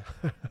 Yeah.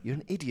 You're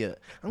an idiot.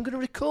 I'm going to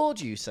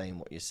record you saying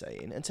what you're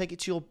saying and take it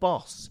to your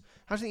boss.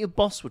 How do you think your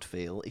boss would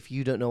feel if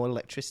you don't know what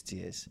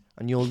electricity is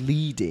and you're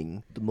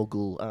leading the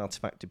Muggle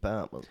artifact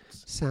department?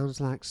 Sounds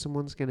like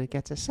someone's going to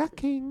get a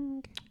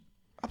sacking.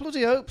 I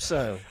bloody hope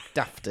so,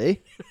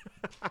 dafty.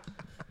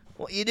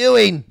 What are you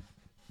doing?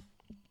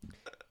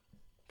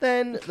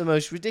 Then the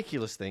most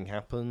ridiculous thing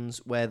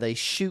happens where they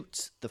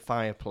shoot the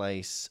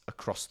fireplace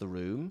across the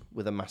room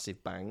with a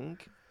massive bang.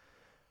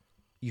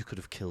 You could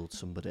have killed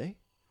somebody.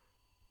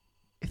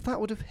 If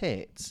that would have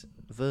hit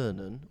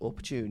Vernon or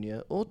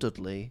Petunia or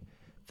Dudley,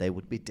 they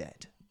would be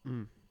dead.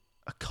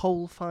 A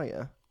coal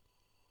fire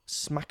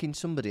smacking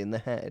somebody in the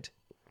head.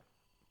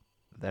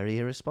 Very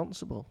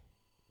irresponsible.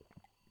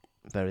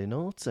 Very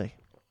naughty.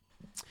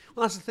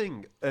 Well, that's the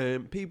thing.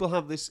 People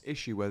have this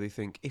issue where they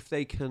think if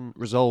they can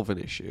resolve an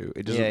issue,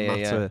 it doesn't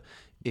matter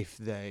if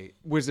they...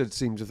 Wizards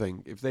seem to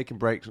think if they can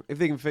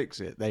fix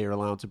it, they are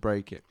allowed to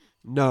break it.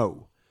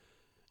 No.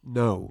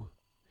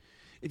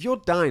 If you're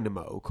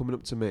Dynamo coming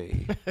up to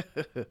me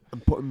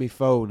and putting me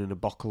phone in a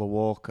bottle of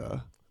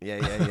Walker...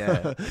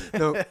 Yeah.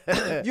 No,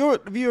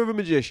 if you're a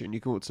magician, you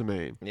come up to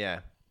me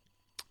Yeah.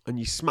 and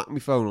you smack my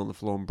phone on the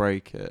floor and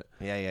break it,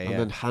 Yeah. and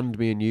then hand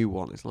me a new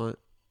one. It's like,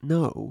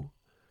 no,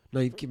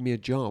 you've given me a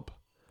job.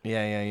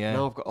 Yeah.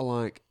 Now I've got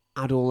to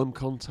add all them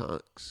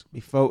contacts. My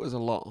photos are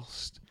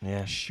lost.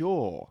 Yeah.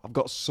 Sure, I've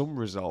got some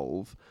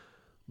resolve,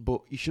 but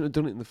you shouldn't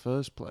have done it in the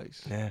first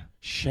place. Yeah.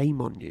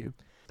 Shame on you.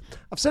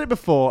 I've said it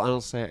before and I'll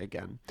say it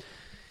again.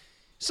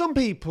 Some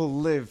people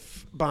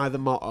live by the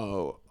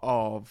motto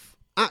of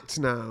act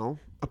now,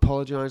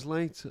 apologise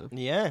later.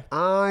 Yeah.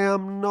 I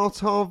am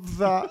not of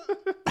that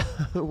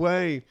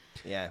way.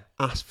 Yeah.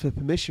 Ask for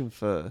permission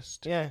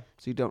first, Yeah.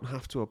 so you don't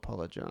have to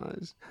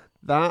apologise.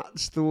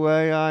 That's the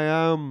way I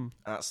am.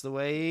 That's the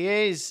way he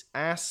is.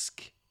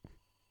 Ask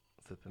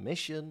for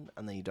permission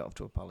and then you don't have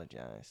to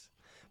apologise.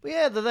 But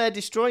yeah, they're there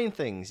destroying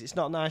things. It's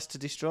not nice to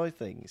destroy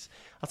things.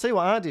 I'll tell you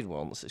what I did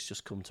once. It's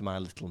just come to my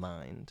little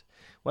mind.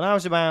 When I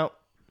was about,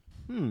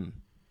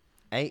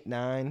 8,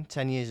 9,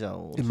 10 years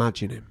old.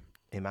 Imagine him.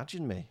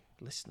 Imagine me,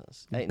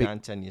 listeners. 8, Big- 9,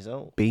 10 years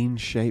old.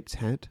 Bean-shaped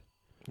head,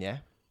 Yeah.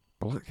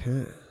 black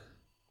hair,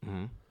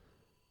 Mm-hmm.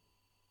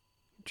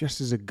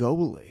 dressed as a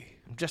goalie.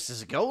 I'm dressed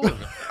as a goalie.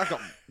 I got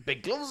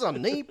big gloves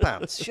on, knee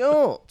pads,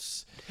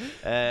 shorts.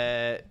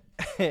 I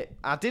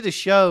did a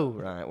show,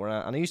 right,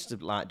 and I used to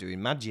like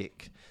doing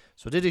magic.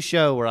 So I did a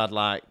show where I'd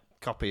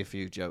copy a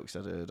few jokes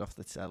I'd heard off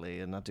the telly,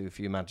 and I'd do a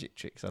few magic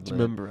tricks I'd Do you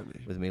learned remember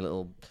any? with me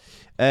little.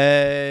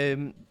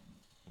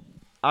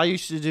 I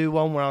used to do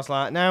one where I was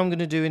like, now I'm going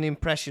to do an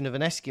impression of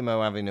an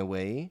Eskimo having a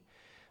wee,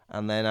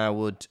 and then I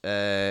would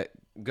go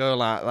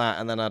like that,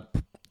 and then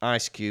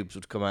ice cubes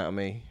would come out of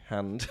my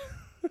hand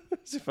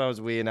as if I was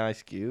weeing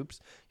ice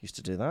cubes. Used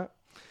to do that.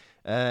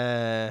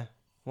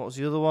 What was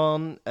the other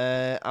one?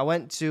 I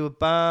went to a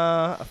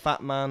bar. A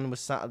fat man was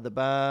sat at the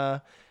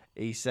bar.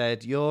 He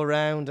said, "You're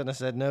round," and I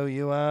said, "No,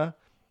 you are."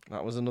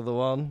 That was another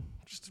one.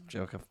 Just a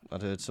joke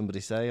I'd heard somebody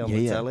say on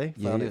the telly.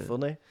 Found it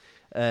funny.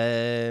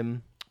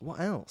 What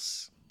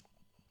else?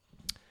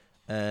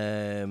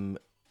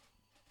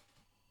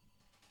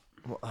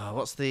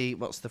 What's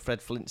the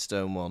Fred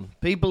Flintstone one?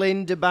 People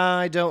in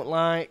Dubai don't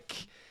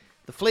like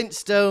the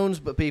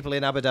Flintstones, but people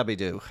in Abu Dhabi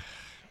do.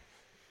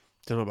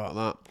 Don't know about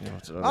that. You know,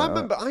 don't know I about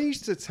remember.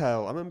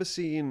 I remember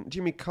seeing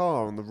Jimmy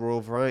Carr on the Royal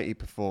Variety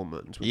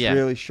performance, which Yeah.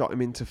 really shot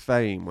him into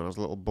fame when I was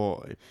a little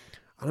boy. And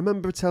I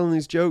remember telling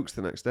these jokes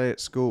the next day at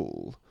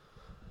school,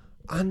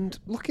 and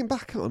looking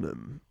back on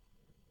them,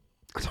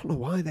 I don't know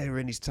why they were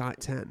in his tight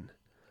 10.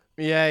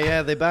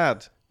 Yeah, they're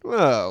bad.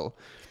 Well,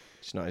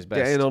 It's not his best.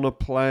 getting on a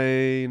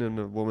plane and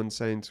a woman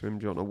saying to him,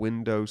 "Do you want a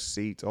window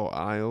seat or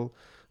aisle?"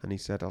 And he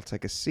said, "I'll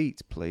take a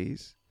seat,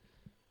 please."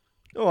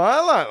 Oh,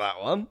 I like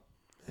that one.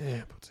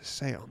 Yeah, but to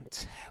say it on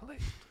telly.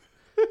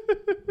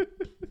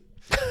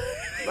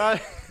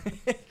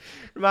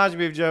 Reminds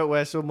me of a joke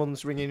where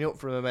someone's ringing up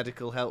from a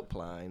medical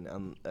helpline,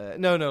 and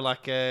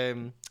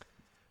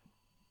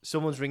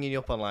someone's ringing you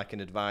up on like an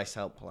advice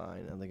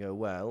helpline, and they go,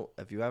 "Well,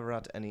 have you ever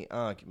had any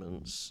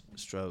arguments,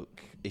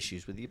 stroke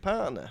issues with your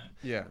partner?"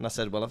 Yeah. And I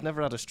said, "Well, I've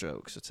never had a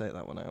stroke, so take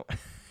that one out."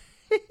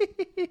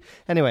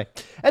 Anyway,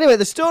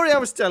 the story I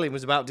was telling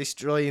was about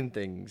destroying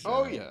things.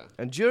 Oh, right? yeah.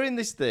 And during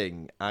this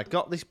thing, I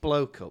got this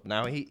bloke up.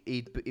 Now he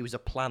was a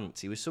plant.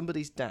 He was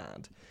somebody's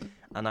dad,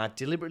 and I'd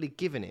deliberately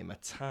given him a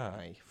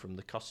tie from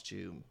the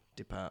costume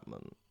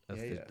department of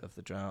the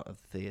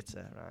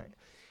theatre, right?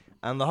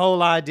 And the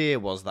whole idea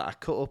was that I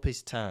cut up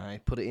his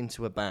tie, put it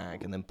into a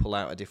bag, and then pull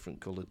out a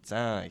different coloured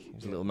tie. It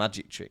was a little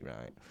magic trick,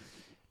 right?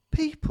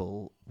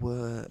 People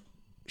were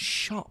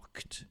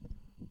shocked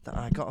that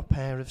I got a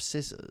pair of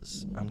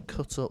scissors and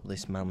cut up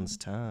this man's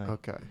tie.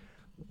 Okay.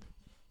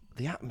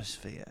 The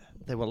atmosphere,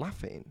 they were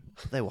laughing.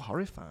 They were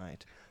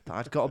horrified that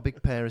I'd got a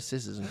big pair of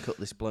scissors and cut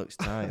this bloke's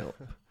tie up.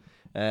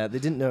 They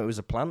didn't know it was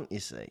a plant, you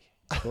see.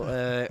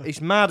 But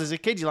it's mad as a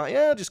kid. You're like,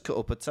 yeah, just cut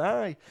up a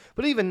tie.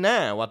 But even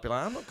now, I'd be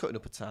like, I'm not cutting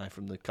up a tie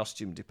from the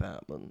costume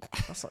department.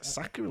 That's like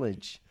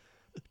sacrilege.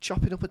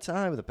 Chopping up a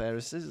tie with a pair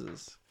of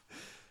scissors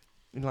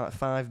in like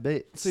 5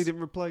 bits. So you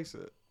didn't replace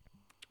it?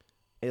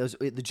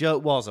 The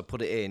joke was I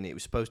put it in. It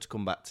was supposed to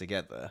come back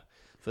together.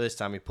 First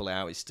time we pull it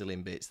out, it's still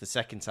in bits. The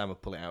second time I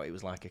pull it out, it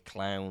was like a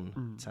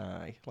clown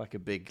tie, like a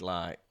big,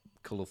 like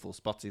colourful,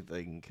 spotty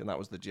thing. And that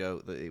was the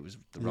joke, that it was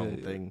the wrong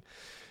thing.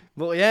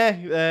 But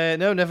yeah,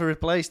 no, never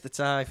replaced the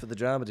tie for the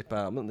drama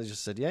department. They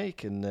just said, yeah, you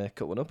can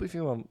cut one up if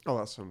you want. Oh,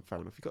 that's fair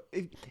enough.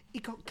 He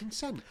got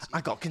consent. I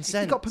got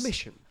consent. He got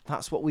permission.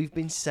 That's what we've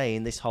been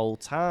saying this whole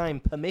time.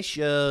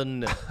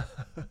 Permission.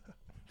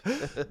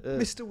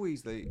 Mr.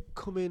 Weasley,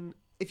 come in.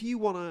 If you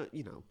want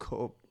to, cut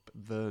up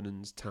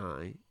Vernon's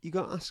tie, you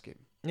got to ask him.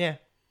 Yeah.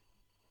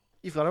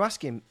 You've got to ask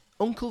him,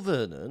 Uncle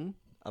Vernon,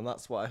 and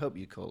that's what I hope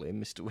you call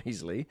him, Mr.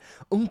 Weasley.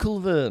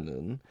 Uncle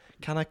Vernon,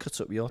 can I cut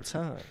up your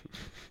tie?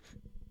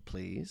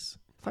 Please.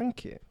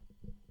 Thank you.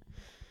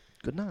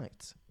 Good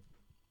night.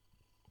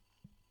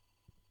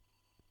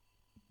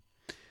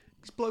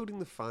 Exploding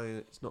the fire,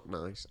 it's not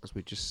nice, as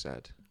we just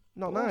said.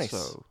 Not But nice.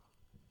 Also,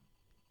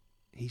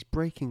 he's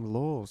breaking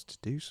laws to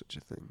do such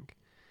a thing.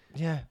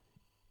 Yeah.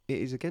 It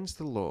is against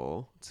the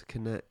law to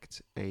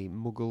connect a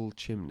Muggle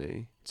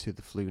chimney to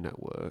the Flu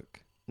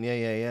network,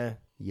 Yeah.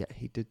 yet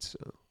he did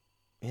so.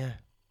 Yeah.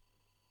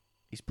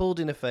 He's pulled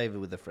in a favour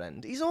with a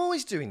friend. He's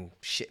always doing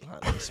shit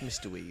like this,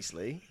 Mr.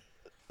 Weasley.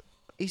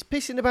 He's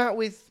pissing about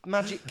with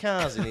magic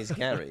cars in his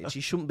garage.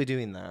 He shouldn't be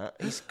doing that.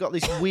 He's got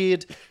this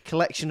weird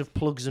collection of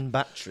plugs and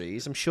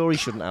batteries. I'm sure he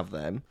shouldn't have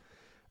them.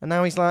 And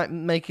now he's like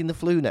making the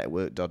Flu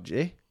network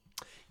dodgy.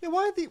 Yeah,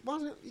 why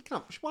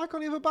can't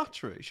he have a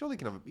battery? Surely he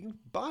can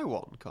buy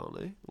one, can't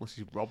he? Unless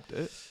he's robbed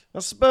it. I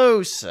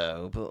suppose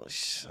so, but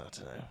I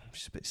don't know.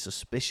 It's a bit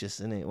suspicious,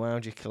 isn't it? Why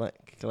would you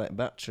collect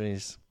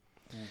batteries?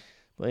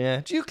 But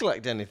yeah, do you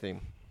collect anything?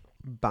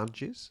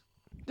 Badges.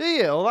 Do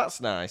you? Oh, that's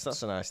nice.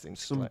 That's a nice thing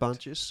to Some collect.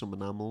 badges, some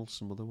enamels,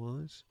 some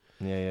otherwise.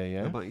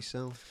 Yeah. How about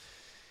yourself?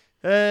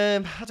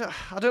 I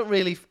don't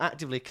really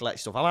actively collect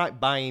stuff. I like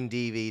buying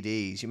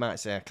DVDs. You might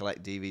say I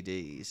collect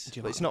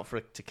DVDs, but it's not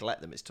to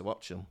collect them; it's to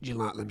watch them. Do you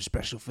like them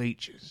special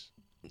features?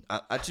 Do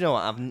you know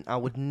what? I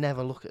would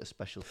never look at a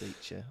special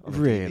feature on a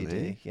Really?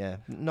 DVD. Yeah,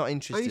 not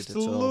interested I used at to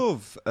all.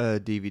 love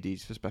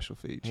DVDs for special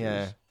features.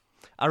 Yeah.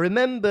 I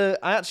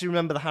actually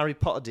remember the Harry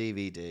Potter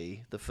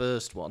DVD, the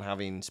first one,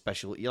 having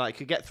special. You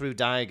could get through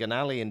Diagon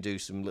Alley and do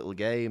some little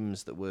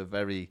games that were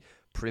very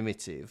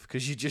primitive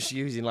because you're just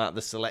using like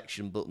the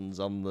selection buttons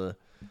on the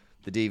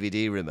the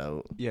DVD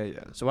remote. Yeah,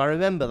 yeah. So I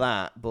remember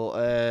that, but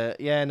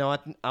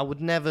I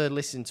would never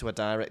listen to a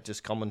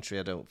director's commentary,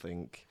 I don't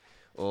think.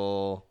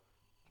 Or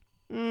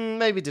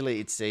maybe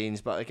deleted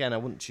scenes, but again, I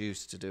wouldn't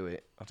choose to do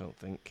it, I don't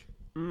think.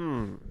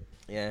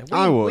 Yeah,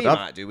 I would. We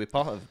might do with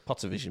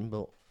Pottervision,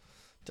 but...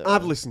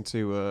 I've listened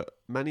to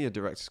many a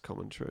director's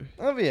commentary.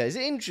 Have you? Is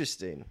it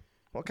interesting?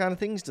 What kind of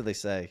things do they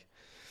say?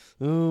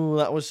 Oh,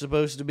 that was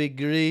supposed to be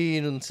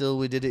green until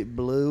we did it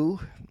blue.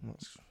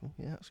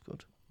 That's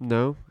good.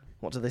 No.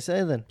 What do they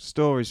say then?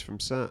 Stories from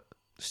set.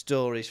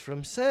 Stories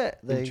from set.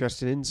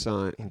 Interesting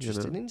insight.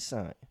 Interesting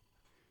insight.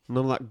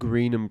 None of that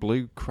green and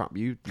blue crap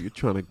you're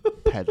trying to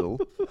peddle.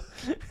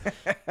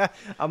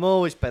 I'm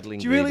always peddling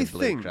Do you green really and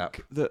blue think crap.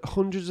 that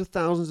hundreds of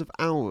thousands of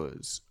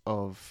hours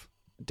of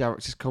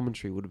director's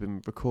commentary would have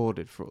been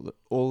recorded for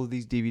all of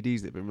these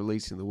DVDs that have been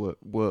released in the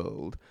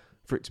world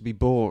for it to be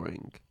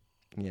boring?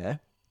 Yeah.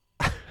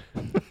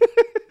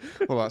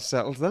 Well, that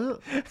settles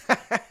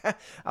that.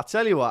 I'll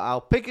tell you what. I'll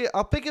pick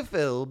a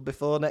film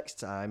before next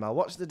time. I'll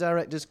watch the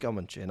director's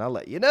commentary and I'll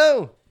let you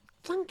know.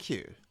 Thank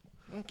you.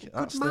 Thank you.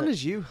 Good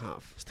manners you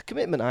have. It's the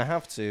commitment I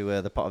have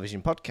to the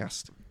Pottervision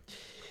podcast.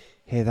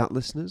 Hear that,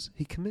 listeners?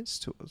 He commits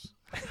to us.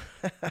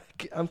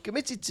 I'm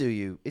committed to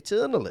you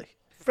eternally.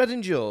 Fred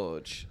and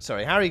George.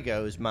 Sorry, Harry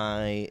goes,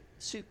 my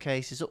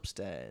suitcase is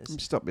upstairs.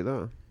 Stop me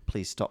there.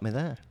 Please stop me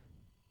there.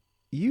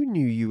 You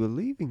knew you were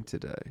leaving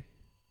today.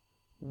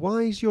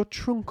 Why is your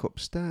trunk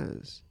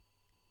upstairs?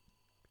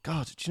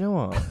 God, do you know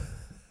what?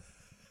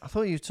 I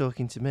thought you were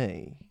talking to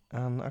me,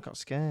 and I got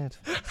scared.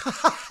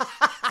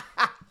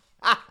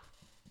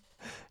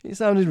 It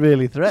sounded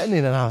really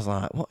threatening, and I was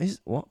like,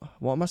 what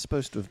am I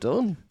supposed to have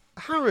done?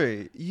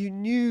 Harry, you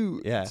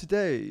knew Yeah.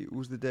 today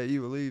was the day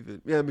you were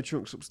leaving. Yeah, my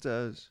trunk's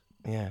upstairs.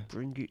 Yeah.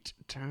 Bring it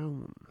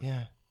down.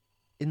 Yeah.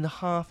 In the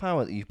half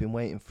hour that you've been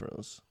waiting for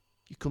us,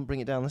 you couldn't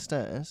bring it down the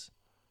stairs?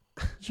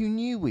 You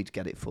knew we'd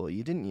get it for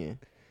you, didn't you?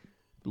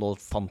 Lord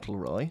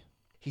Fauntleroy.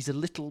 He's a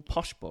little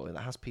posh boy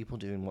that has people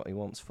doing what he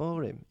wants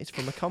for him. It's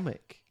from a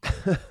comic.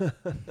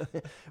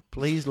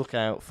 Please look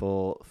out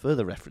for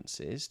further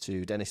references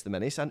to Dennis the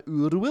Menace and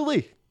Ur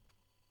Willie.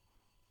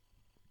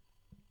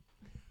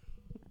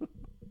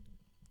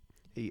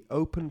 He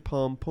open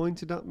palm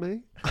pointed at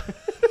me,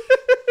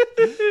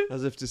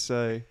 as if to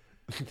say,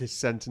 this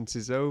sentence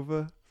is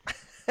over.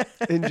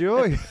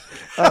 Enjoy.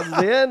 That's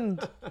the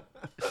end.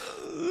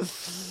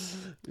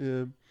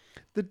 Yeah.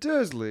 The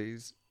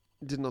Dursleys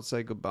did not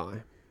say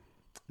goodbye.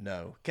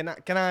 No. Can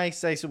I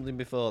say something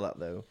before that,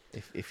 though,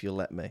 if you'll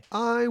let me?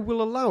 I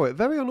will allow it.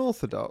 Very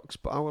unorthodox,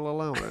 but I will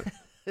allow it.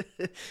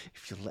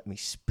 If you'll let me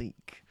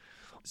speak.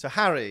 So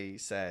Harry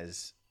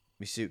says,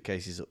 my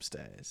suitcase is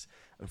upstairs.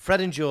 And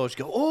Fred and George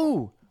go,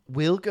 oh,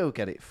 we'll go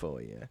get it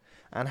for you.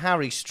 And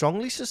Harry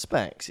strongly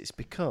suspects it's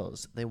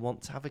because they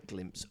want to have a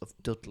glimpse of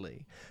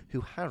Dudley,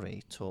 who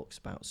Harry talks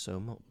about so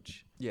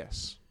much.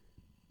 Yes.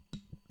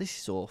 This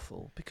is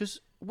awful,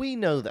 because we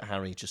know that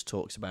Harry just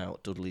talks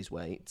about Dudley's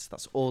weight.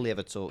 That's all he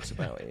ever talks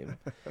about him.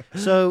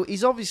 So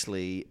he's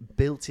obviously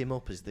built him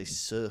up as this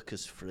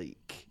circus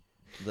freak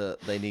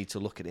that they need to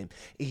look at him.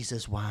 He's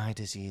as wide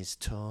as he is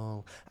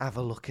tall. Have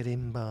a look at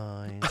him,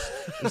 boys.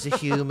 He's a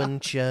human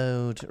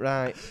chode.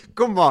 Right.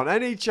 Come on,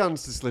 any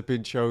chance to slip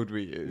in chode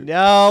with you?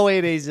 No,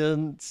 it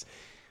isn't.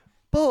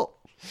 But,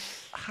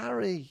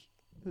 Harry,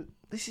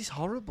 this is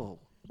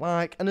horrible.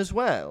 Like, and as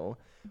well,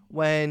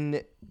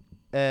 when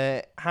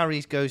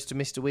Harry goes to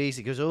Mr. Weasley,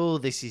 he goes, oh,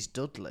 this is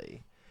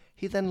Dudley.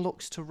 He then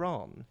looks to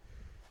Ron,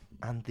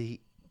 and the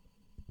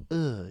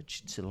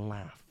urge to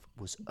laugh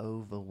was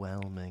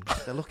overwhelming.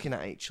 They're looking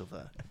at each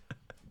other.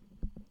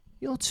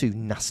 You're two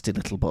nasty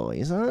little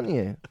boys, aren't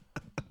you?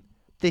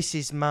 This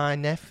is my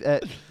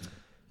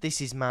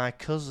this is my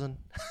cousin.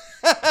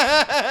 Look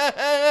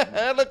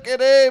at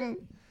him.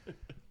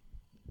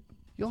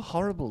 You're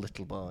horrible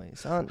little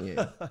boys, aren't you?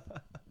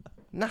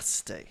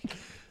 Nasty.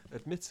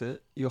 Admit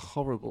it, you're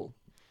horrible.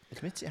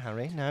 Admit it,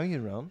 Harry. Now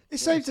you're on.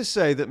 It's safe to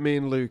say that me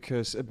and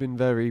Lucas have been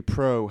very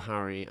pro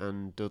Harry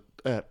and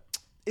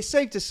it's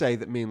safe to say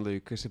that me and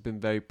Lucas have been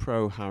very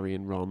pro Harry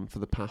and Ron for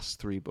the past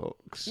 3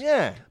 books.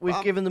 Yeah,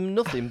 we've given them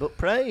nothing but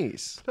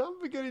praise.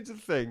 I'm beginning to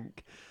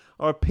think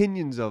our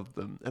opinions of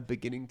them are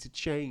beginning to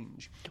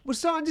change. We're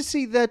starting to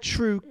see their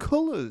true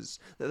colours,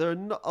 that they're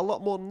a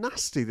lot more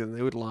nasty than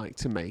they would like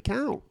to make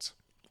out.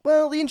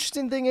 Well, the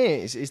interesting thing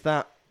is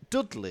that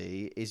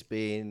Dudley is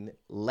being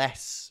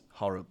less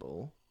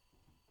horrible,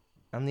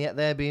 and yet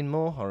they're being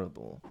more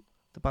horrible.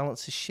 The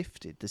balance has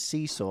shifted. The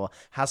seesaw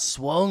has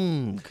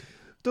swung.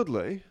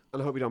 Dudley,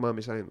 and I hope you don't mind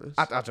me saying this,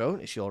 I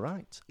don't. It's your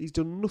right. he's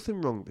done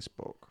nothing wrong this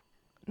book.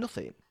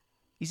 Nothing.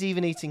 He's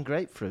even eating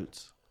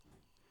grapefruit.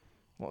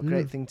 What a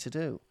great thing to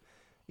do.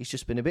 He's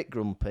just been a bit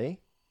grumpy.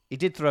 He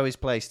did throw his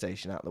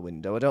PlayStation out the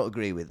window. I don't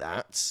agree with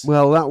that.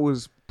 Well, that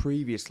was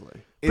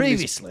previously.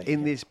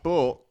 In this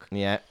book.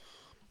 Yeah.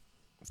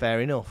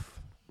 Fair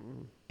enough.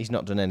 He's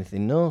not done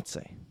anything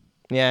naughty.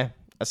 Yeah.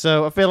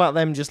 So I feel like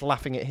them just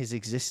laughing at his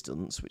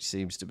existence, which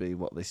seems to be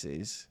what this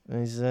is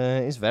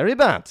very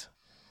bad.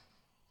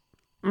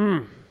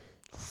 Not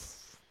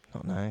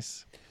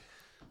nice.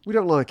 We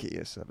don't like it,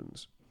 Year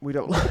 7s. We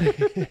don't like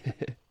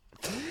it.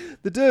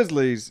 The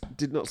Dursleys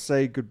did not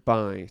say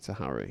goodbye to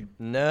Harry.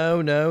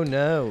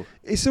 No.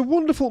 It's a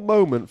wonderful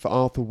moment for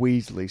Arthur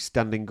Weasley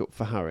standing up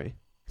for Harry.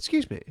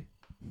 Excuse me.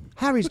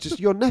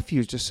 Your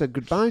nephew's just said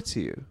goodbye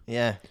to you.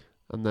 Yeah.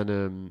 And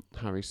then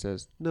Harry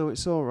says, no,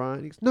 it's all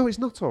right. He goes, no, it's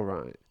not all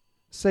right.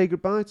 Say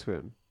goodbye to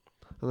him.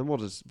 And then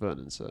what does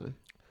Vernon say?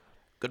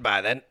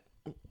 Goodbye then.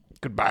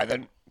 Goodbye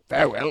then.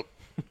 Farewell.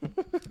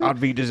 Auf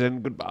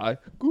Wiedersehen. Goodbye.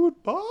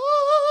 Goodbye.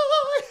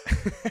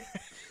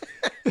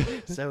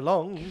 So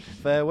long.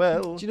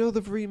 Farewell. Do you know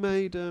they've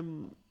remade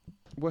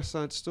West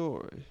Side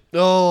Story?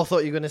 Oh, I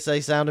thought you were going to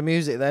say Sound of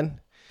Music then.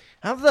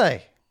 Have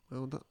they?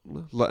 Well,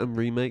 let them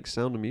remake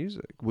Sound of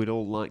Music. We'd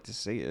all like to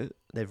see it.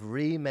 They've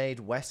remade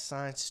West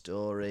Side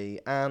Story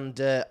and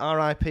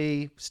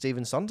R.I.P.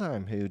 Stephen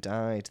Sondheim, who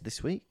died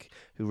this week,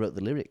 who wrote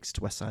the lyrics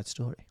to West Side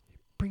Story.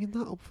 Bringing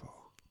that up for?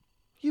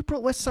 You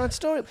brought West Side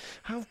Story up.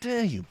 How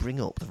dare you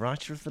bring up the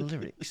writer of the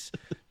lyrics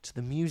to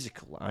the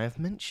musical I have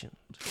mentioned?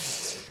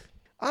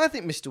 I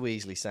think Mr.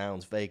 Weasley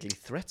sounds vaguely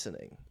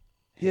threatening.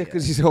 Yeah,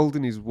 because he's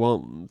holding his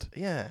wand.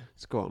 Yeah.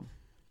 It's gone.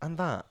 And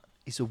that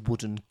is a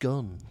wooden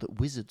gun that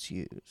wizards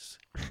use.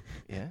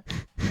 Yeah?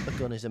 A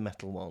gun is a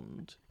metal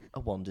wand.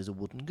 A wand is a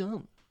wooden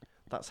gun.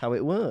 That's how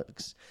it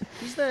works.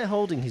 He's there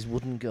holding his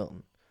wooden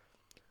gun.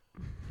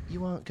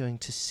 You aren't going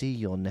to see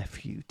your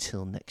nephew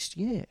till next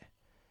year.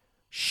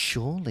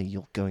 Surely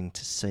you're going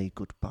to say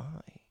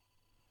goodbye.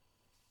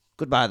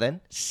 Goodbye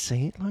then.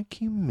 Say it like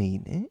you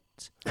mean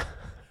it.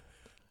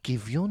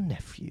 Give your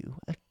nephew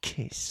a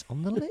kiss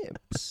on the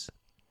lips.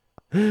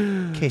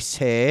 Kiss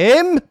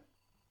him.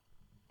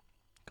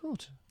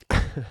 Good.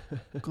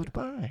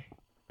 Goodbye.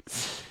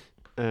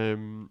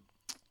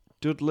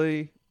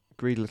 Dudley,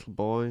 greedy little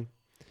boy,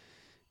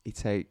 he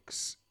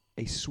takes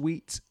a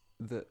sweet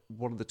that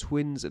one of the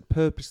twins had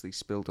purposely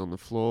spilled on the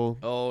floor.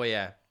 Oh,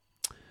 yeah.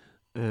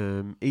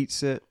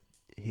 Eats it.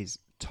 His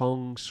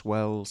tongue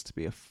swells to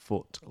be a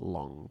foot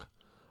long.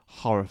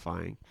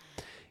 Horrifying.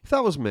 If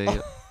that was me...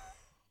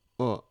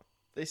 What?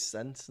 This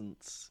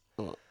sentence.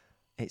 What?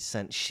 It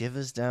sent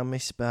shivers down my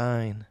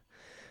spine.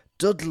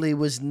 Dudley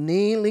was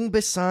kneeling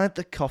beside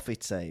the coffee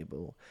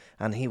table,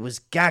 and he was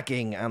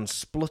gagging and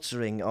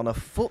spluttering on a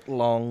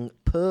foot-long,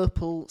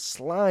 purple,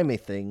 slimy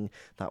thing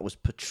that was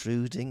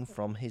protruding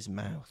from his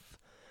mouth.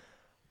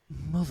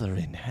 Mother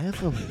in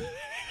heaven.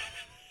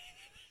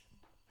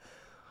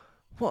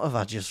 What have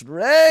I just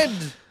read?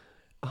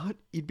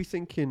 You'd be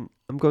thinking,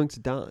 I'm going to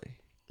die.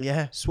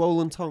 Yeah.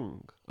 Swollen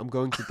tongue. I'm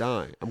going to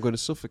die. I'm going to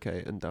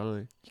suffocate and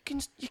die.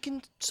 You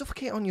can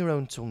suffocate on your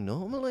own tongue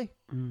normally,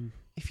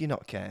 if you're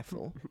not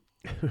careful.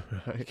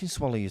 Right. You can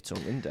swallow your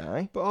tongue and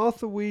die. But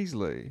Arthur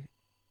Weasley,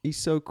 he's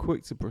so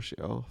quick to brush it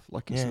off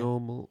like it's Yeah.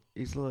 normal.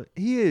 He's like,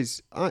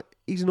 he's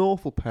an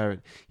awful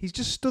parent. He's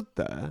just stood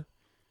there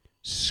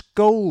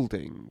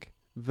scolding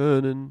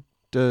Vernon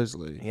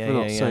Dursley for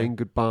not saying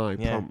goodbye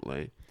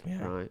promptly.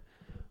 Yeah. Right.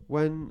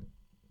 When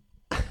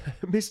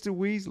Mr.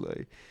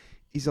 Weasley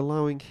is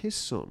allowing his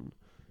son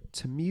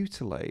to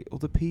mutilate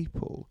other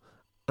people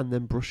and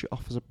then brush it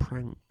off as a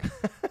prank.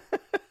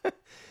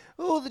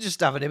 Oh, they're just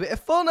having a bit of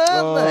fun,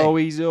 aren't they? Oh,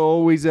 he's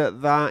always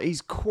at that.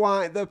 He's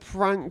quite the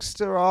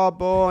prankster, our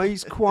boy.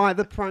 He's quite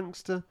the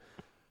prankster.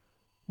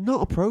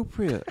 Not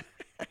appropriate.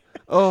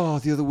 Oh,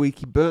 the other week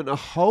he burnt a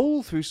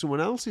hole through someone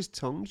else's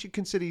tongue. You should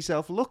consider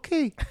yourself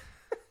lucky.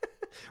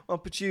 Well,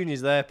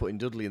 Petunia's there putting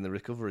Dudley in the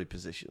recovery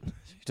position.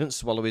 He doesn't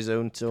swallow his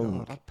own tongue.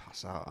 God, I'd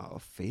pass out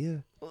of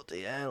fear.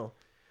 Bloody hell.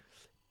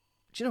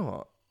 Do you know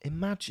what?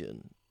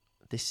 Imagine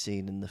this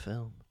scene in the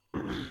film.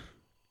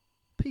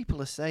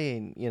 People are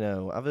saying,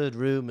 I've heard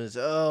rumours,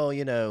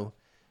 the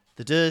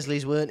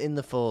Dursleys weren't in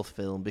the fourth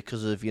film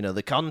because of,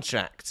 the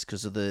contracts,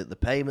 because of the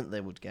payment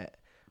they would get.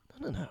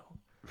 No.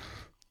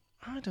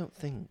 I don't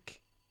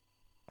think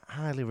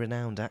highly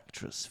renowned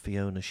actress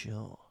Fiona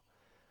Shaw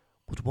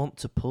would want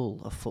to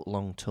pull a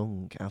foot-long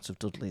tongue out of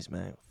Dudley's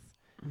mouth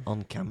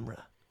on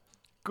camera.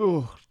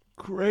 Good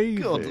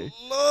gravy. Good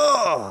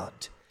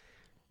Lord!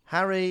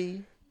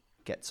 Harry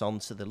gets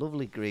onto the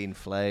lovely green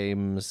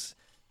flames,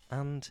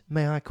 and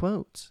may I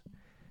quote,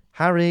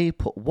 Harry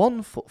put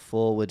one foot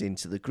forward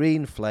into the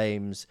green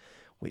flames,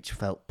 which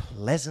felt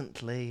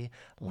pleasantly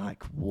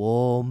like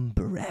warm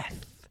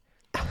breath.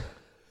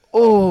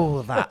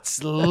 Oh,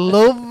 that's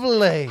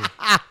lovely.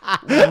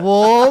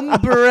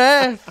 Warm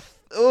breath.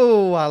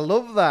 Oh, I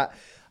love that.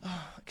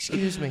 Oh,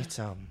 excuse me,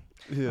 Tom.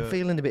 Yeah. I'm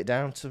feeling a bit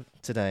down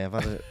today. I've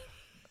had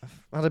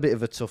a bit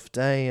of a tough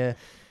day.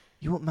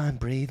 You wouldn't mind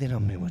breathing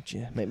on me, would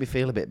you? Make me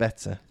feel a bit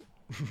better.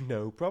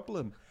 No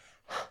problem.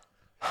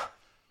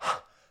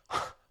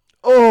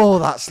 Oh,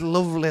 that's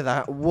lovely,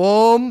 that.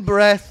 Warm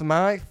breath,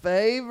 my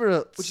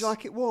favourite. Would you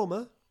like it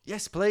warmer?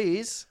 Yes,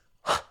 please.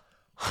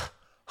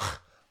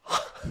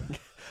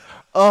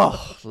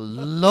 Oh,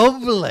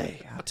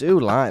 lovely. I do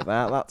like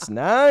that. That's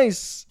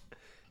nice.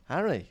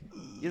 Harry,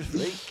 you're a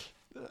freak.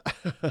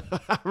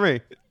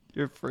 Harry,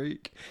 you're a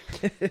freak.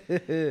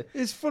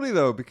 It's funny,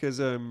 though, because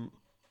Mr.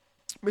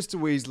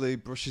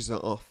 Weasley brushes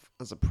it off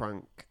as a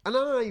prank. And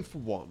I, for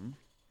one,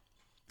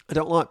 I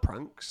don't like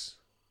pranks.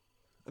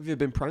 Have you ever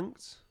been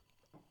pranked?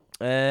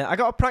 I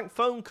got a prank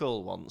phone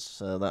call once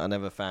that I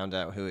never found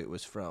out who it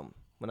was from.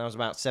 When I was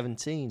about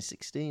 17,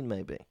 16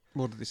 maybe.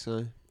 What did they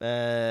say?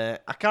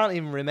 I can't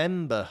even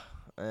remember.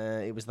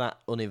 It was that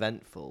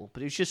uneventful.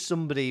 But it was just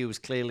somebody who was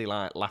clearly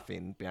like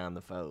laughing behind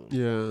the phone.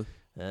 Yeah.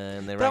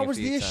 And they rang That a was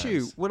few the times.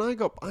 issue. When I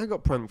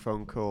got prank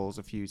phone calls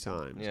a few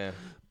times. Yeah.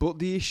 But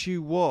the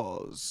issue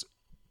was,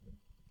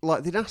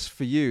 like, they'd ask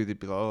for you. They'd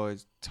be like, "Oh,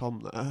 is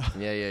Tom there?"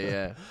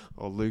 Yeah.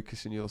 Or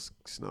Lucas in your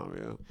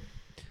scenario.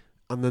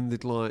 And then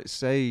they'd like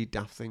say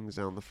daft things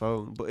down the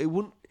phone, but it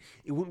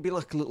wouldn't be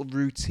like a little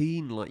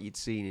routine like you'd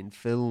seen in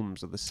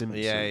films of The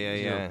Simpsons. Yeah.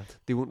 you know?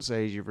 They wouldn't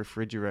say, "Is your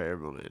refrigerator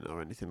running?"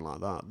 or anything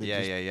like that.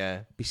 They'd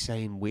just be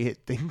saying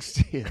weird things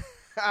to you.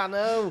 I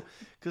know,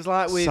 because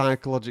like we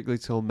psychologically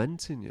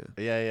tormenting you.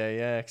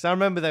 Yeah. Because I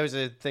remember there was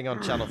a thing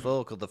on Channel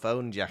 4 called the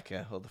Phone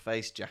Jacker or the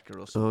Face Jacker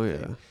or something.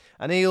 Oh yeah.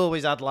 And he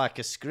always had like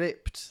a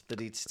script that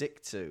he'd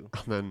stick to.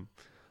 And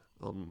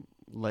then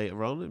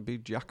later on, it'd be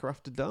Jacker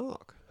After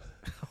Dark.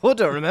 Oh, I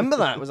don't remember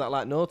that. Was that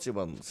like Naughty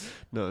Ones?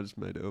 No, I just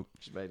made it up.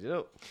 Just made it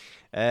up.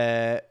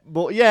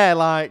 But yeah,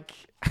 like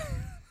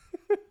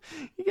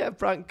you get a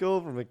prank call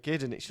from a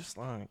kid and it's just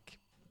like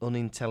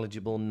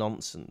unintelligible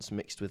nonsense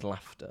mixed with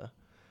laughter.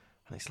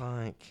 And it's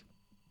like,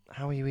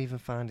 how are you even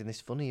finding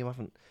this funny? You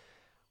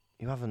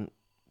haven't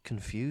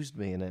confused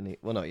me in any...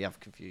 Well, no, you have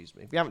confused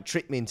me. You haven't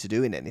tricked me into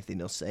doing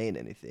anything or saying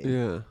anything.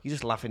 Yeah. You're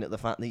just laughing at the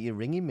fact that you're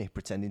ringing me,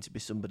 pretending to be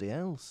somebody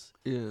else.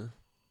 Yeah.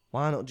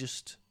 Why not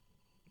just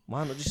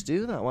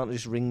do that? Why not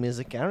just ring me as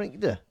a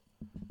character?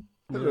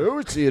 Hello,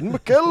 it's Ian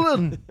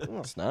McKellen. Oh,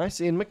 that's nice,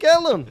 Ian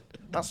McKellen.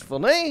 That's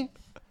funny.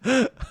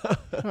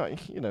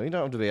 Right, you don't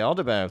have to be odd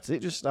about it.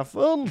 Just have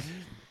fun.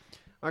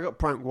 I got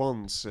pranked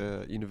once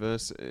at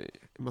university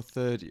in my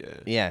third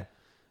year. Yeah.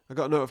 I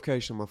got a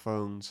notification on my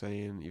phone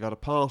saying you've had a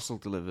parcel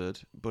delivered,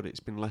 but it's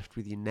been left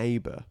with your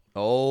neighbour.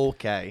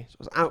 Okay. So I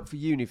was out for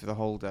uni for the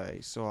whole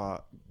day, so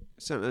I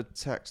sent a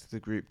text to the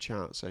group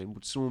chat saying,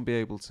 would someone be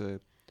able to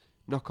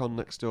knock on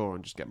next door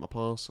and just get my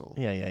parcel?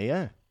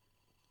 Yeah.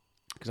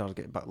 Because I was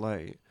getting back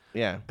late.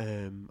 Yeah.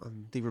 And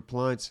they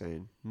replied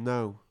saying,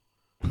 no.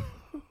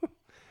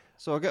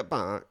 So I get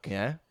back.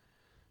 Yeah.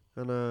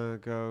 And I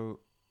go,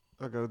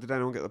 did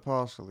anyone get the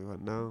parcel? He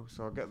went, no.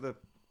 So I get the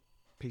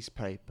piece of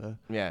paper,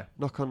 Yeah.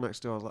 knock on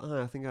next door. I was like,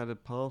 hi, I think I had a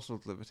parcel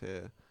delivered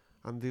here.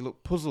 And they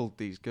looked puzzled,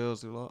 these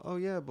girls. They were like, oh,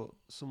 yeah, but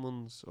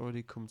someone's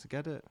already come to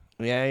get it.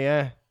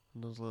 Yeah.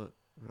 And I was like,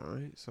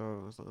 right. So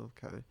I was like,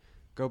 okay.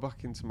 Go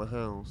back into my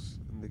house.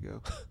 And they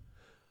go,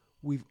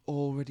 we've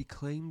already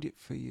claimed it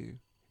for you.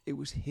 It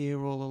was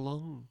here all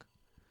along.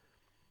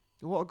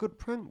 What a good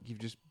prank. You've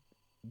just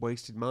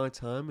wasted my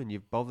time and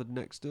you've bothered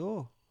next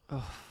door.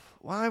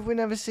 Why have we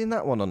never seen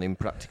that one on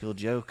Impractical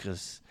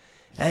Jokers?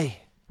 Hey,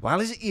 while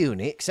he's at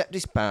uni, accept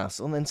his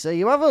parcel and then say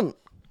you haven't.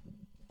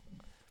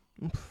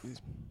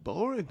 It's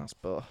boring. That's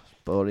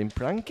boring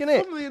prank,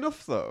 innit? Funnily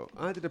enough, though,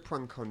 I did a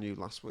prank on you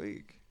last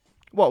week.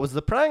 What was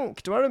the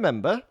prank? Do I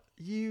remember?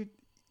 I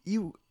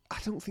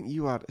don't think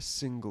you had a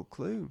single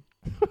clue.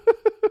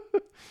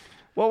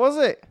 What was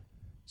it?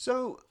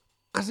 So,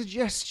 as a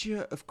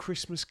gesture of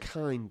Christmas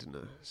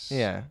kindness,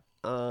 Yeah.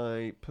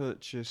 I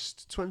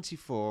purchased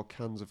 24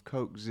 cans of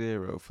Coke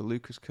Zero for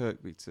Lucas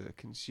Kirkby to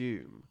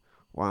consume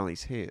while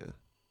he's here.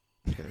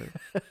 Okay.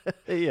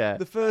 Yeah.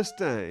 The first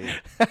day,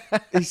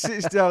 he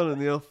sits down in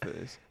the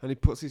office and he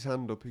puts his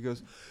hand up. He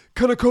goes,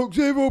 "Can a Coke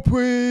Zero,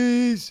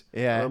 please?"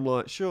 Yeah. And I'm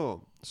like, "Sure."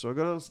 So I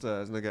go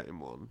downstairs and I get him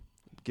one,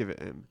 give it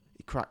him.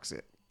 He cracks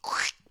it.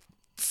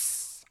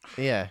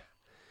 Yeah.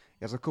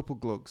 He has a couple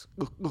glugs.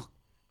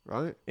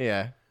 Right?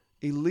 Yeah.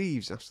 He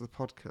leaves after the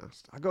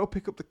podcast. I go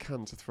pick up the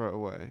can to throw it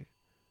away.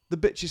 The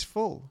bitch is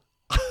full.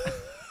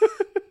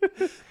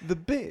 The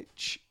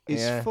bitch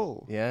is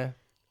full. Yeah.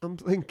 I'm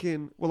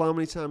thinking, well, how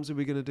many times are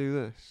we going to do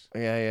this?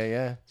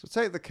 Yeah. So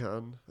I take the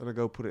can and I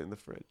go put it in the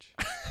fridge.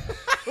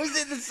 Was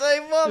it the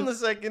same one the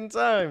second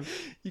time?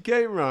 You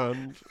came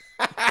round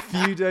a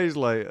few days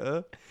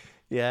later.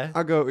 Yeah.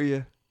 I go to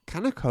you,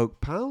 "Can of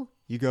Coke, pal?"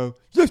 You go,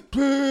 "Yes,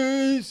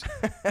 please."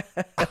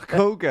 I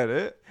go get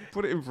it,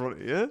 put it in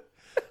front of you.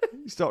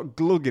 You start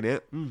glugging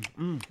it.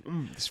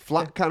 This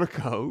flat can of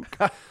Coke.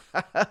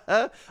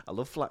 I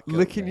love flat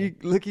Coke.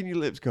 licking your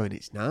lips, going,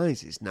 "It's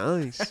nice, it's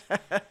nice."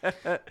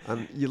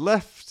 And you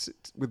left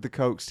with the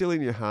Coke still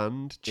in your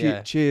hand,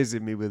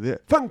 cheersing me with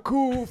it. Thank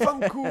you,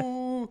 thank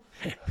you.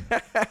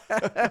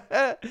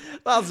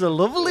 That's a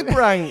lovely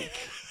prank.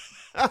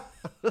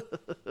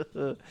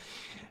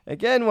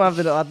 Again, we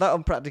haven't had that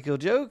on Practical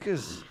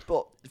Jokers.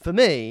 But for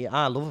me,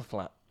 I love a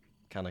flat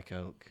can of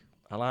Coke.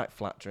 I like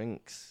flat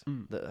drinks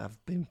that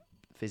have been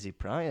fizzy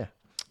prior.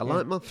 I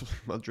like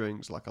my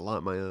drinks like I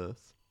like my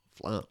earth.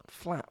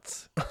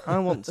 Flat. I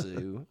want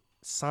to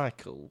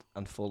cycle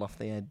and fall off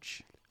the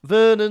edge.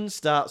 Vernon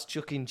starts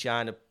chucking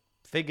China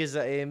figures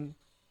at him.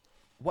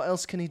 What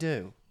else can he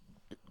do?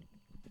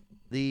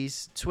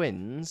 These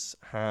twins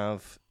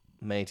have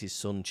made his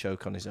son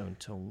choke on his own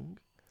tongue.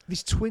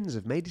 These twins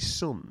have made his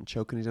son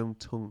choke on his own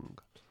tongue.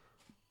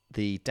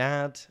 The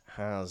dad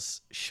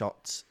has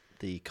shot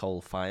the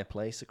coal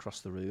fireplace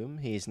across the room.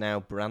 He is now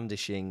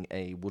brandishing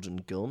a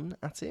wooden gun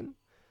at him.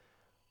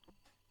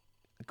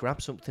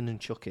 Grab something and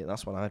chuck it.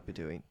 That's what I'd be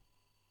doing.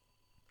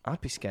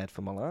 I'd be scared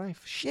for my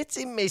life.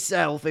 Shitting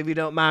myself, if you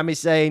don't mind me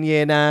saying,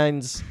 year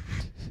nines.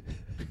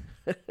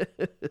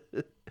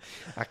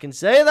 I can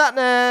say that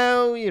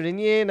now. You're in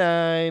year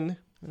 9.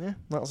 Yeah,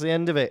 that's the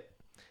end of it.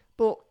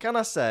 But can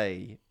I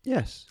say,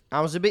 Yes.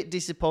 I was a bit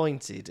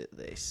disappointed at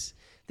this.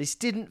 This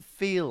didn't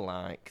feel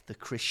like the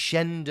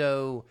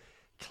crescendo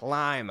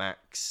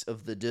climax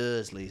of the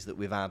Dursleys that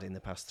we've had in the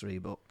past 3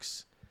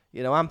 books.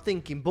 You know, I'm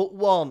thinking book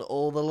 1,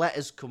 all the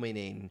letters coming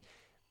in,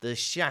 the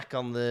shack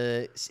in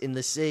the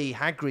sea,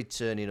 Hagrid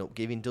turning up,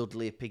 giving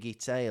Dudley a piggy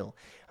tail.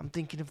 I'm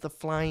thinking of the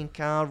flying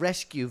car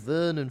rescue,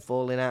 Vernon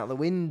falling out the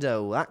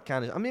window, that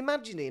kind of... I'm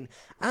imagining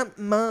Aunt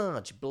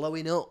Marge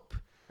blowing up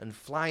and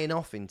flying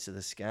off into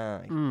the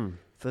sky.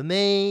 For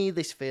me,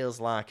 this feels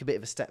like a bit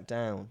of a step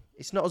down.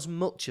 It's not as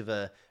much of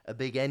a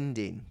big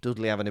ending,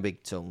 Dudley having a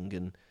big tongue,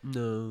 and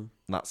No.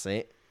 that's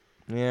it.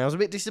 Yeah, I was a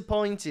bit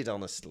disappointed,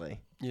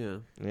 honestly. Yeah.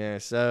 Yeah,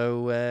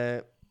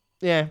 so...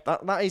 yeah,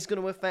 that is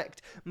going to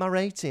affect my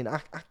rating. I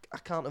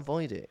can't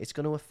avoid it. It's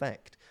going to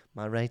affect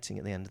my rating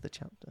at the end of the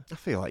chapter. I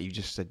feel like you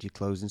just said your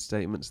closing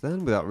statements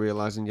then without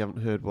realising you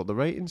haven't heard what the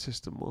rating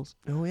system was.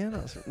 Oh yeah,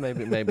 that's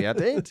maybe I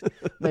did.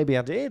 Maybe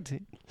I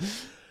did.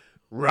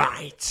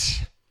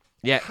 Right.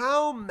 Yeah.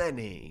 How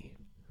many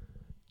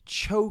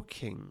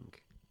choking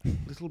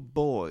little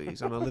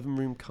boys on a living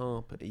room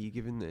carpet are you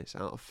giving this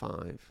out of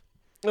 5?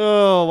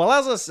 Oh well,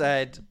 as I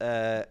said,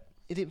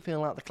 it didn't feel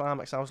like the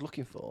climax I was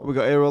looking for. We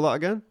got to hear all that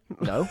again?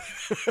 No.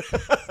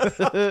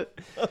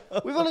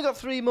 We've only got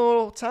 3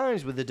 more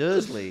times with the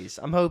Dursleys.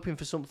 I'm hoping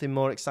for something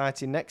more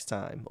exciting next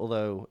time,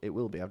 although it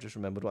will be. I've just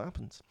remembered what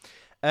happens.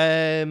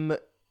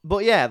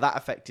 But yeah, that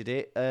affected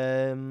it.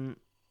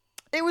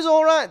 It was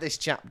all right, this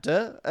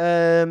chapter.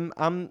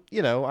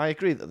 I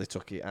agree that they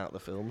took it out of the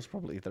films.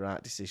 Probably the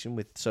right decision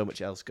with so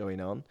much else going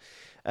on.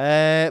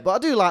 But I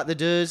do like the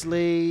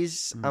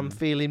Dursleys. I'm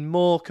feeling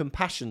more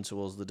compassion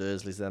towards the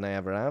Dursleys than I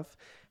ever have.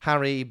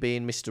 Harry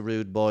being Mr.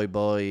 Rude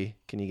boy,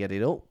 can you get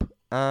it up?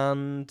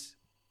 And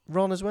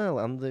Ron as well.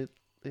 And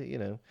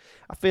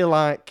I feel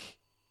like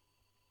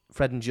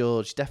Fred and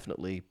George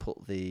definitely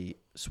put the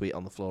sweet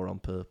on the floor on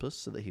purpose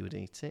so that he would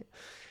eat it.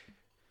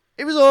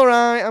 It was all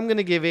right. I'm going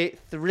to give it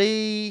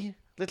 3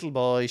 little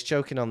boys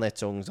choking on their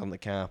tongues on the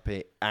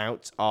carpet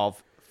out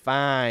of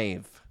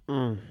 5.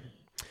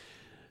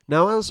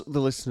 Now, as the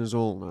listeners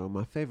all know,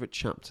 my favourite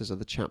chapters are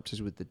the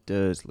chapters with the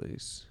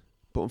Dursleys.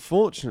 But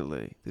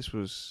unfortunately, this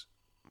was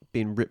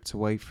being ripped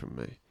away from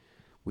me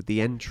with the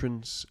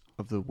entrance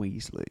of the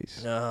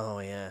Weasleys. Oh,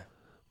 yeah.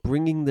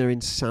 Bringing their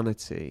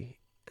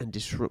insanity and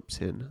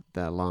disrupting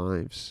their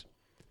lives.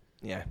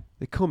 Yeah.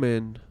 They come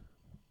in,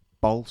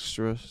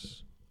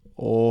 bolsterous,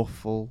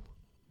 awful,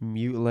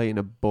 mutilating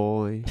a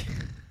boy.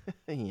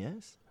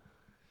 Yes.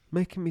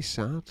 Making me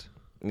sad.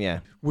 Yeah.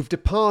 We've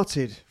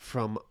departed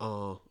from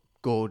our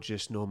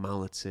gorgeous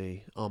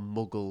normality, our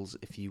muggles,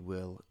 if you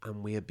will,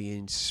 and we are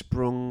being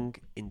sprung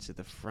into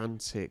the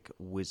frantic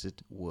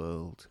wizard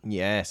world.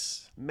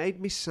 Yes. It made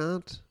me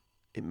sad,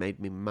 it made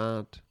me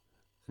mad,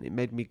 and it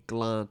made me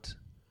glad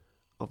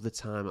of the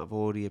time I've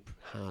already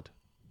had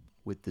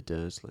with the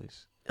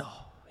Dursleys.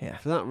 Oh, yeah.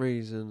 For that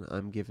reason,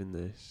 I'm giving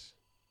this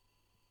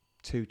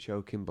 2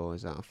 choking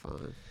boys out of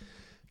 5.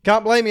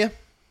 Can't blame you.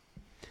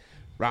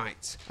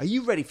 Right. Are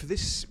you ready for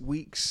this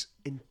week's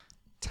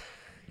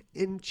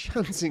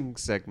enchanting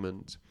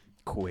segment?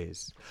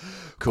 Quiz.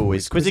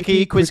 Quizzy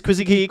key, quiz,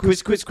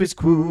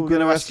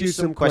 Gonna ask you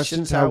some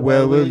questions, how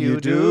well will you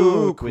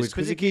do?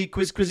 Quizzy key,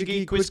 quiz,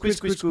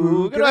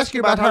 Gonna ask you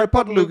about Harry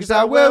Potter, Lucas,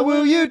 how well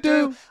will you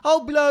do?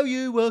 I'll blow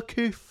you a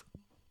kiff.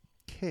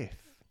 Kiff.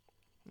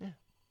 Yeah.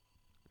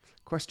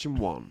 Question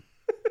 1.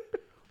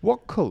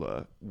 What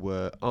colour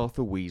were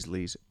Arthur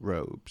Weasley's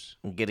robes?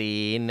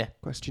 Green.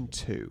 Question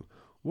 2.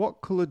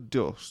 What colour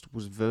dust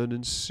was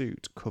Vernon's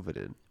suit covered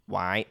in?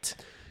 White.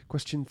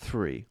 Question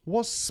 3.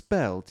 What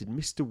spell did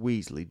Mr.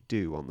 Weasley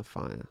do on the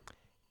fire?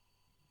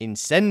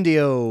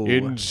 Incendio.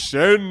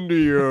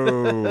 Incendio.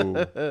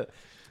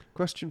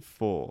 Question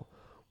 4.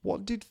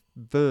 What did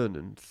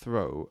Vernon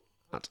throw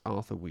at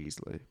Arthur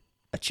Weasley?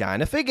 A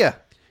china figure.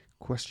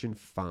 Question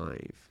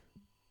 5.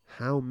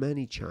 How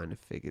many china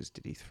figures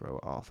did he throw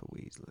at Arthur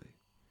Weasley?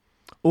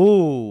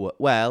 Oh,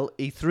 well,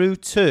 he threw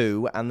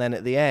 2, and then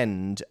at the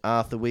end,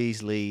 Arthur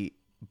Weasley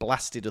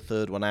blasted a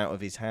third one out of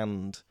his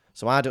hand.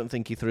 So I don't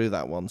think he threw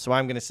that one. So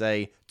I'm going to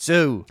say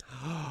 2.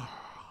 I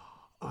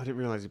didn't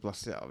realise he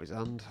blasted it out of his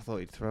hand. I thought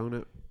he'd thrown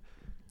it.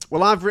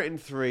 Well, I've written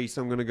 3,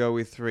 so I'm going to go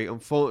with 3.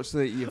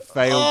 Unfortunately, you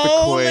failed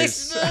the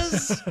quiz.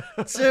 Listeners,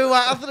 2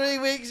 out of 3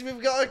 weeks,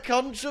 we've got a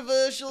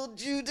controversial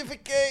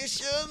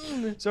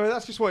judification. Sorry,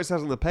 that's just what it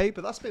says on the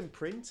paper. That's been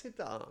printed,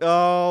 that.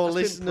 Oh,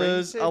 That's been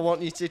listeners, printed. I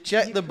want you to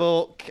check the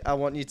book. I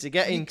want you to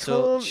get in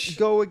touch. Can't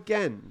go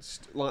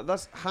against. Like,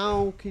 that's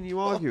how can you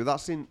argue?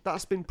 That's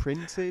been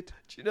printed.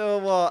 Do you know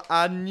what?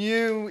 I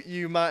knew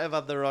you might have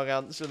had the wrong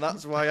answer, and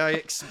that's why I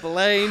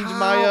explained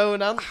my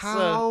own answer.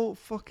 How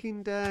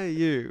fucking dare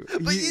you?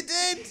 But You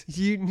did.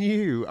 You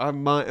knew I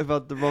might have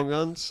had the wrong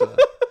answer.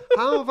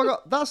 How have I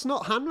got... That's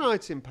not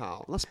handwriting,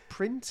 pal. That's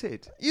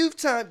printed. You've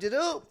typed it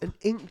up. An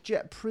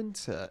inkjet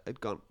printer had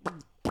gone...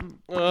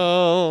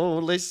 Oh,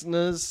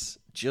 listeners,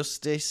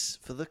 justice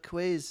for the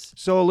quiz.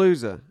 Sore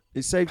loser.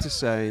 It's safe to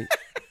say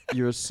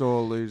you're a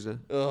sore loser.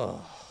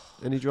 Oh.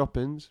 Any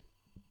drop-ins?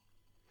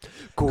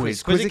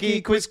 Quiz,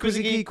 quizzicky, quiz,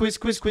 quizzicky, quiz,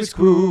 quiz, quiz,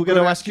 quiz.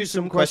 Gonna ask you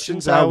some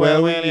questions. How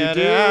well will you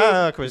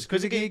do? Quiz,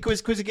 quizzicky,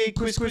 quiz, quizzicky,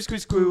 quiz, quiz,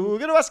 quiz, quiz.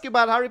 Gonna ask you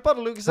about Harry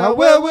Potter, Lucas. How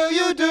well will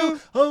you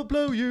do? I'll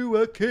blow you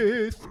a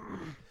kiss.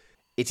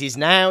 It is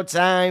now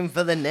time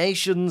for the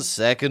nation's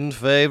second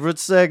favourite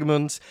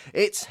segment.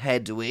 It's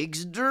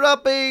Hedwig's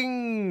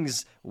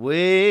Droppings.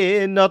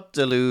 We're not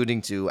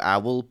alluding to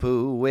owl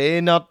poo.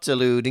 We're not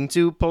alluding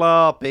to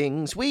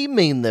ploppings. We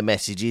mean the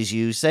messages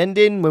you send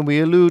in when we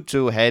allude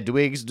to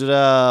Hedwig's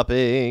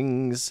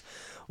Droppings.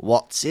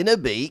 What's in a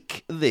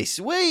beak this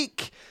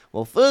week?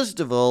 Well, first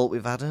of all,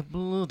 we've had a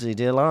bloody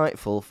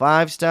delightful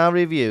 5-star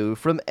review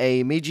from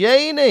Amy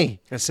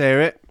Janey. Let's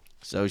hear it.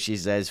 So she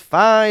says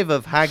 5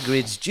 of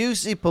Hagrid's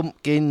juicy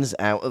pumpkins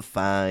out of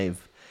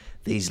 5.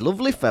 These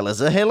lovely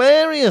fellas are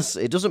hilarious.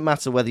 It doesn't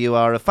matter whether you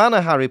are a fan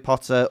of Harry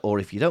Potter or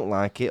if you don't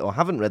like it or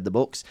haven't read the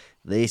books,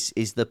 this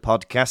is the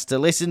podcast to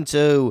listen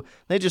to.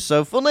 They're just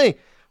so funny.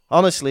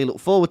 Honestly, look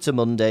forward to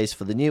Mondays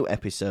for the new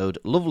episode.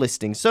 Love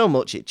listening so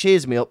much, it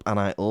cheers me up and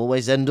I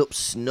always end up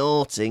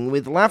snorting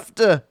with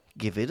laughter.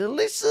 Give it a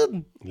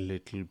listen.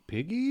 Little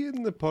piggy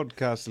in the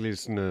podcast,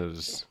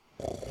 listeners.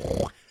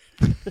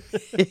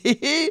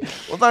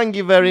 Well, thank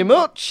you very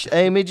much,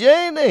 Amy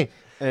Janey.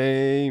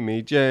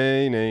 Amy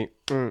Janey.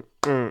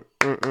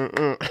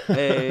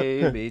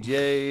 Amy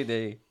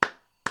Janey.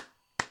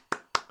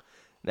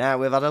 Now,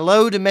 we've had a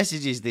load of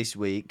messages this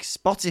week.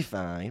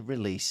 Spotify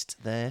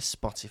released their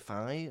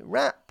Spotify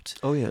Wrapped.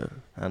 Oh, yeah.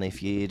 And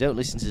if you don't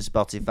listen to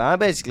Spotify,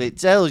 basically it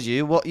tells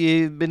you what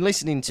you've been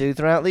listening to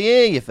throughout the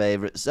year. Your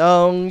favourite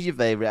songs, your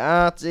favourite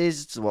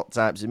artists, what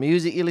types of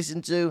music you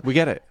listen to. We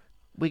get it.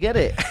 We get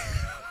it.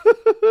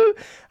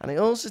 And it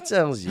also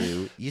tells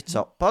you your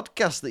top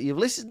podcast that you've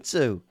listened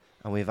to.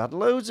 And we've had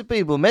loads of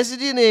people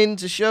messaging in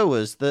to show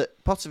us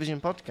that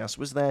Pottervision Podcast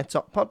was their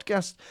top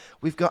podcast.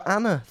 We've got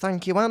Anna.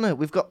 Thank you, Anna.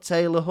 We've got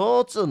Taylor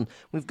Horton.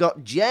 We've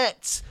got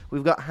Jet.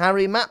 We've got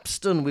Harry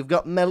Mapston. We've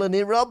got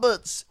Melanie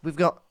Roberts. We've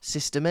got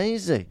Sister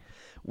Maisie.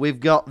 We've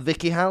got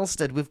Vicky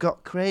Halstead. We've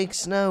got Craig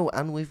Snow.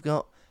 And we've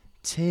got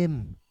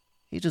Tim.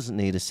 He doesn't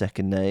need a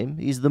second name.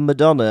 He's the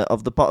Madonna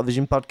of the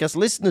Pottervision Podcast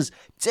listeners.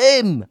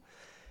 Tim!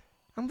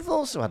 And we've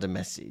also had a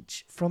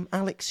message from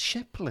Alex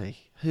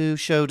Shepley, who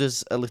showed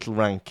us a little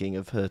ranking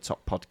of her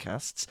top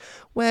podcasts,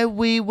 where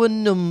we were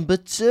number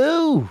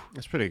 2.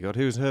 That's pretty good.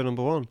 Who's her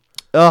number 1?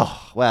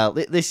 Oh, well,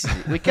 this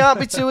we can't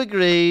be too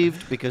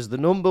aggrieved, because the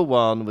number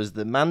 1 was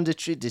the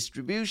Mandatory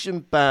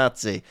Distribution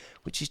Party,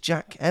 which is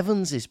Jack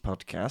Evans'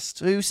 podcast,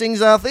 who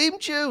sings our theme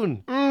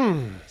tune.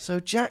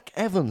 So Jack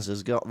Evans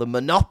has got the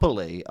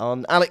monopoly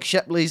on Alex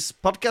Shepley's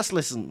podcast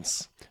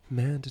listens.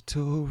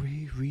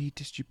 Mandatory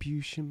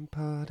redistribution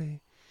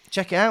party.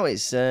 Check it out.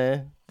 It's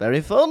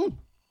very fun.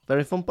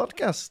 Very fun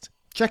podcast.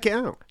 Check it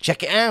out.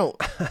 Check it out.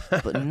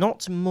 But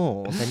not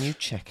more than you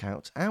check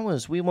out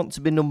ours. We want to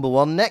be number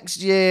 1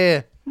 next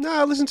year.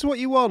 No, listen to what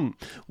you want.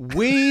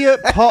 We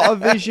at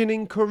Pottervision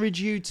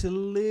encourage you to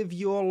live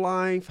your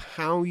life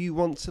how you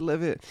want to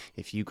live it.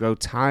 If you grow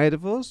tired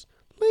of us,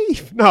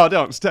 leave. No,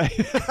 don't stay.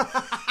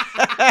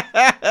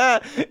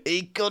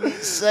 He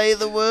couldn't say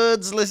the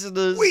words,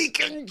 listeners. We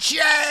can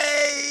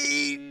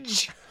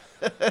change.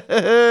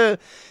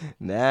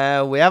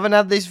 Now, we haven't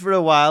had this for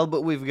a while,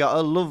 but we've got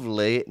a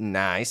lovely,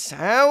 nice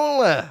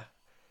howler.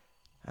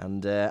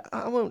 And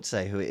I won't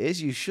say who it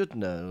is. You should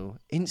know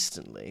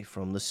instantly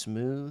from the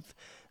smooth,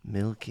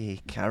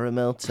 milky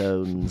caramel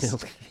tones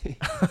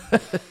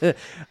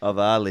of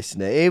our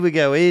listener. Here we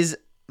go. Here's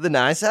the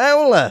nice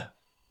howler.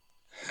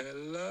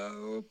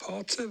 Hello,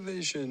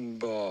 Pottervision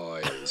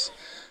boys.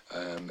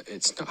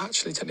 It's not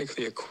actually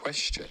technically a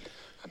question.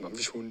 I'm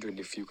just wondering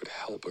if you could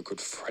help a good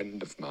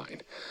friend of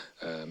mine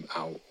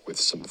out with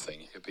something.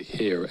 He'll be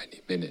here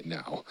any minute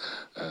now.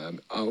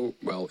 Oh,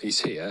 well,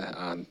 he's here,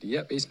 and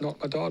yep, he's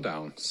knocked my door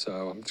down.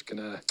 So I'm just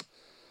gonna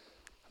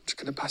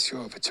pass you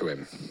over to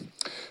him.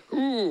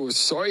 Ooh,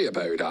 sorry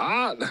about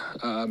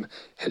that.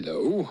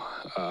 Hello.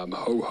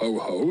 Ho, ho,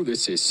 ho.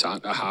 This is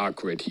Santa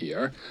Hagrid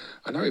here.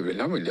 And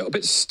I'm a little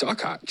bit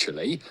stuck,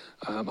 actually.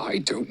 I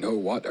don't know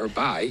what to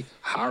buy.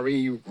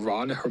 Harry,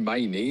 Ron,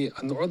 Hermione,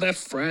 and all their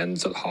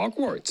friends at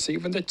Hogwarts.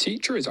 Even the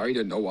teachers, I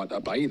don't know what to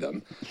buy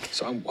them.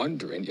 So I'm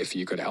wondering if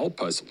you could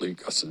help us,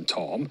 Lucas and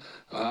Tom,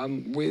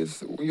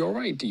 with your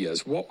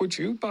ideas. What would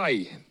you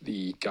buy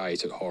the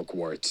guys at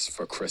Hogwarts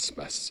for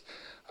Christmas?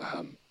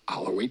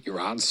 I'll await your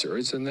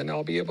answers, and then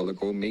I'll be able to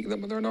go meet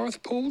them at their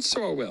North Pole,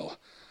 so I will.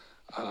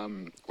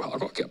 Well, I've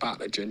got to get back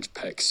to Ginge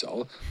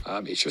Pixel.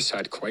 He's just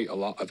had quite a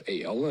lot of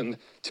ale, and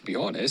to be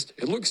honest,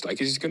 it looks like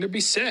he's going to be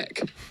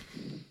sick.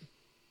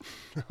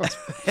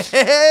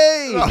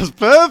 Hey! That's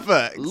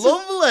perfect.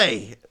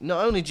 Lovely!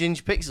 Not only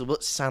Ginge Pixel,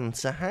 but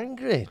Santa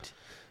Hagrid.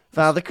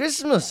 Father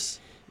Christmas.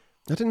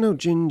 I didn't know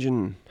Ginge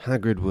and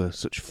Hagrid were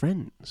such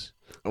friends.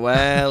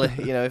 Well,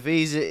 if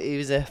he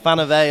was a fan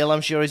of ale,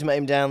 I'm sure he's met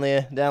him down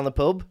the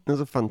pub. It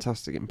was a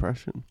fantastic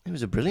impression. It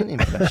was a brilliant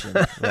impression.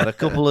 We had a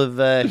couple of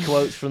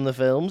quotes from the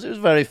films. It was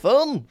very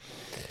fun.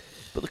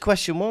 But the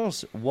question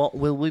was, what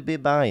will we be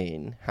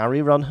buying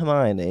Harry, Ron,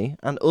 Hermione,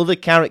 and other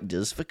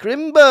characters for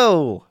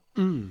Crimbo?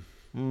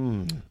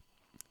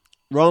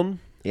 Ron,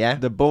 Yeah?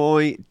 the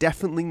boy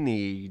definitely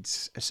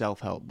needs a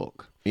self-help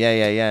book.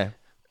 Yeah.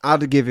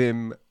 I'd give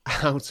him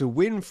How to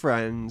Win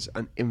Friends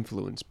and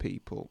Influence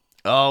People.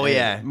 Oh, It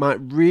yeah. might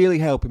really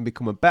help him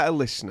become a better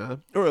listener,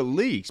 or at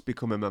least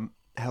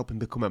help him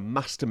become a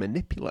master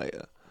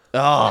manipulator.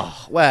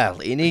 Oh, well,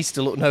 he needs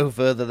to look no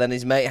further than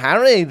his mate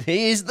Harry.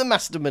 He is the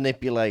master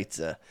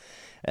manipulator.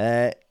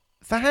 For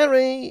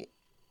Harry,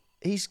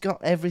 he's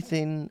got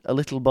everything a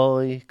little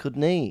boy could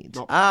need.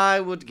 Oh. I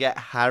would get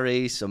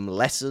Harry some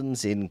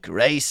lessons in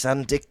grace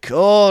and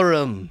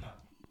decorum.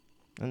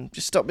 And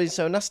just stop being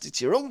so nasty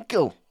to your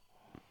uncle.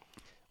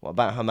 What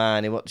about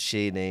Hermione? What does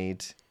she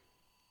need?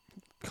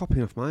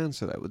 Copying off my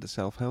answer there with the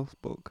self-help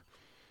book.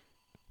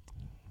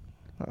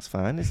 That's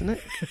fine, isn't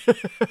it?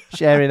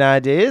 Sharing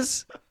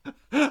ideas.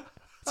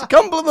 It's a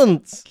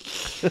compliment.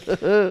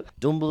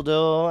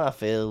 Dumbledore, I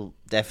feel,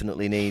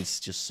 definitely needs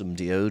just some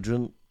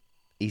deodorant.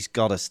 He's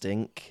got a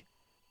stink.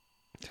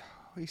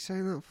 What are you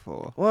saying that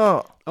for?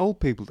 What? Old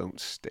people don't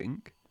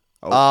stink.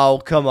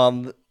 Oh, come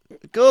on.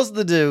 Of course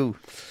they do.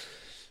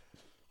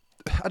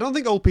 I don't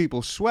think old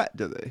people sweat,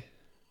 do they?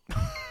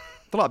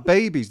 They're like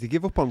babies. They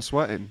give up on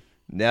sweating.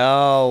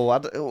 No.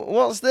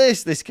 What's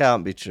this? This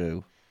can't be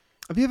true.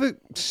 Have you ever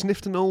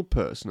sniffed an old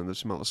person and they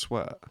smell of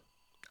sweat?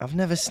 I've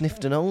never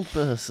sniffed an old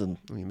person.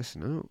 Oh, you're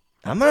missing out.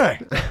 Am I?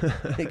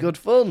 Good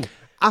fun.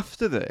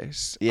 After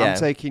this, Yeah. I'm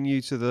taking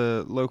you to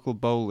the local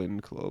bowling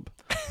club.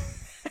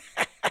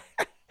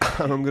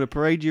 And I'm going to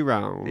parade you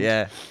round.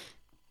 Yeah.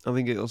 I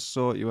think it'll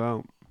sort you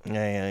out.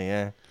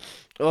 Yeah.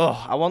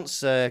 Oh, I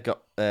once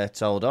got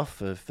told off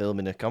for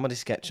filming a comedy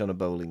sketch on a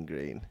bowling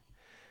green.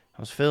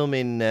 I was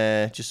filming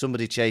just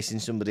somebody chasing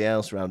somebody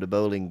else around a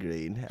bowling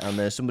green,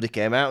 and somebody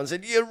came out and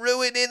said, "You're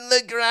ruining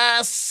the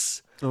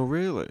grass." Oh,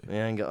 really?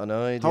 Yeah, and got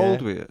annoyed. How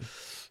old were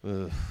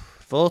you?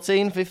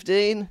 14,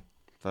 15.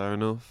 Fair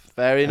enough.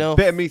 Fair A enough.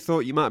 bit of me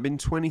thought you might have been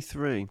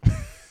 23.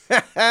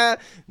 No,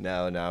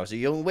 I was a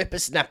young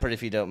whippersnapper,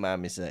 if you don't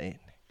mind me saying.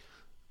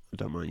 I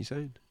don't mind you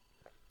saying.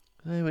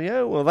 There we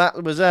go. Well,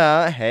 that was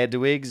our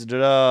Hedwig's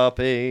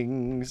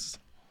droppings.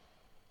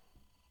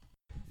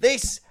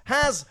 This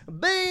has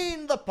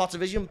been the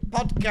Pottervision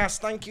podcast.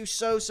 Thank you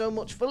so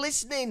much for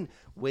listening.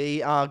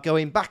 We are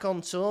going back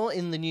on tour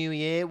in the new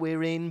year.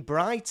 We're in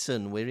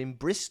Brighton, we're in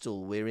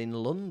Bristol, we're in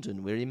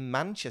London, we're in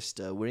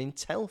Manchester, we're in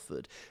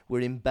Telford, we're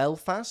in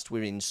Belfast,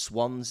 we're in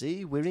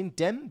Swansea, we're in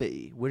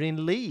Denbigh, we're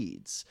in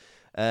Leeds.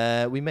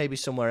 We may be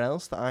somewhere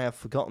else that I have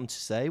forgotten to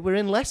say. We're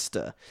in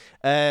Leicester.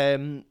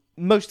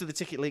 Most of the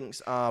ticket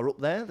links are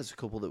up there. There's a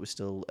couple that we're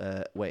still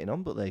waiting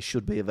on, but they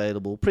should be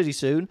available pretty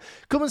soon.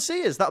 Come and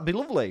see us. That'd be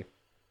lovely.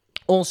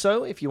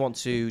 Also, if you want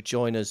to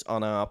join us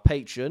on our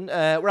Patreon,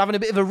 we're having a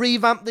bit of a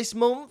revamp this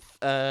month.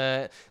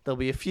 There'll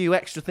be a few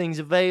extra things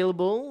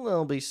available.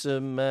 There'll be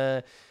some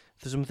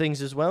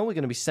things as well. We're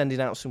going to be sending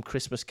out some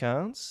Christmas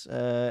cards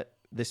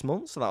this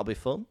month, so that'll be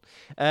fun.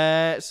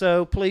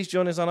 So please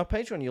join us on our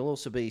Patreon. You'll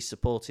also be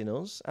supporting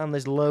us, and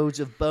there's loads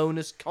of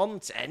bonus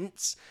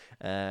content.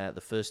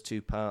 The first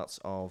two parts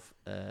of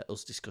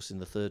us discussing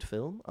the third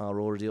film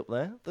are already up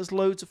there. There's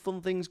loads of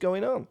fun things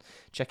going on.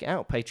 Check it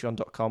out,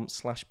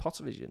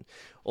 patreon.com/Pottervision.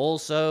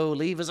 Also,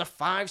 leave us a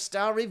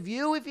 5-star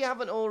review if you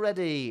haven't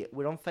already.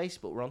 We're on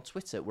Facebook, we're on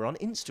Twitter, we're on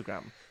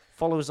Instagram.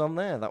 Follow us on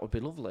there, that would be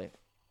lovely.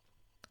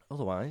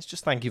 Otherwise,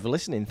 just thank you for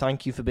listening.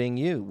 Thank you for being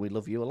you. We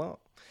love you a lot.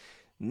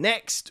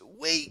 Next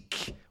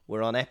week,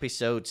 we're on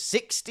episode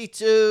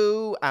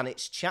 62, and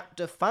it's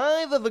chapter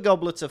 5 of A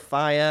Goblet of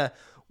Fire,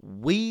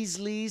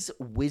 Weasley's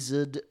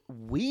Wizard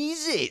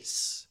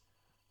Wheezes.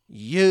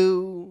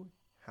 You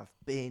have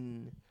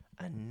been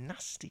a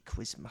nasty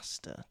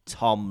quizmaster,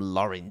 Tom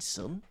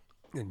Lawrenson.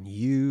 And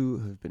you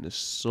have been a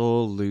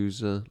sore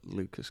loser,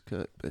 Lucas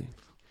Kirkby.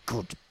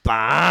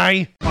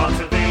 Goodbye.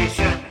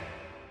 Pottervision.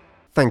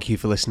 Thank you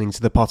for listening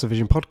to the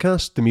Pottervision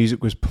podcast. The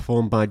music was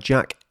performed by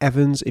Jack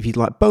Evans. If you'd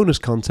like bonus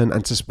content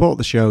and to support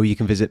the show, you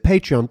can visit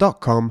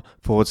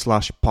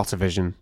patreon.com/Pottervision.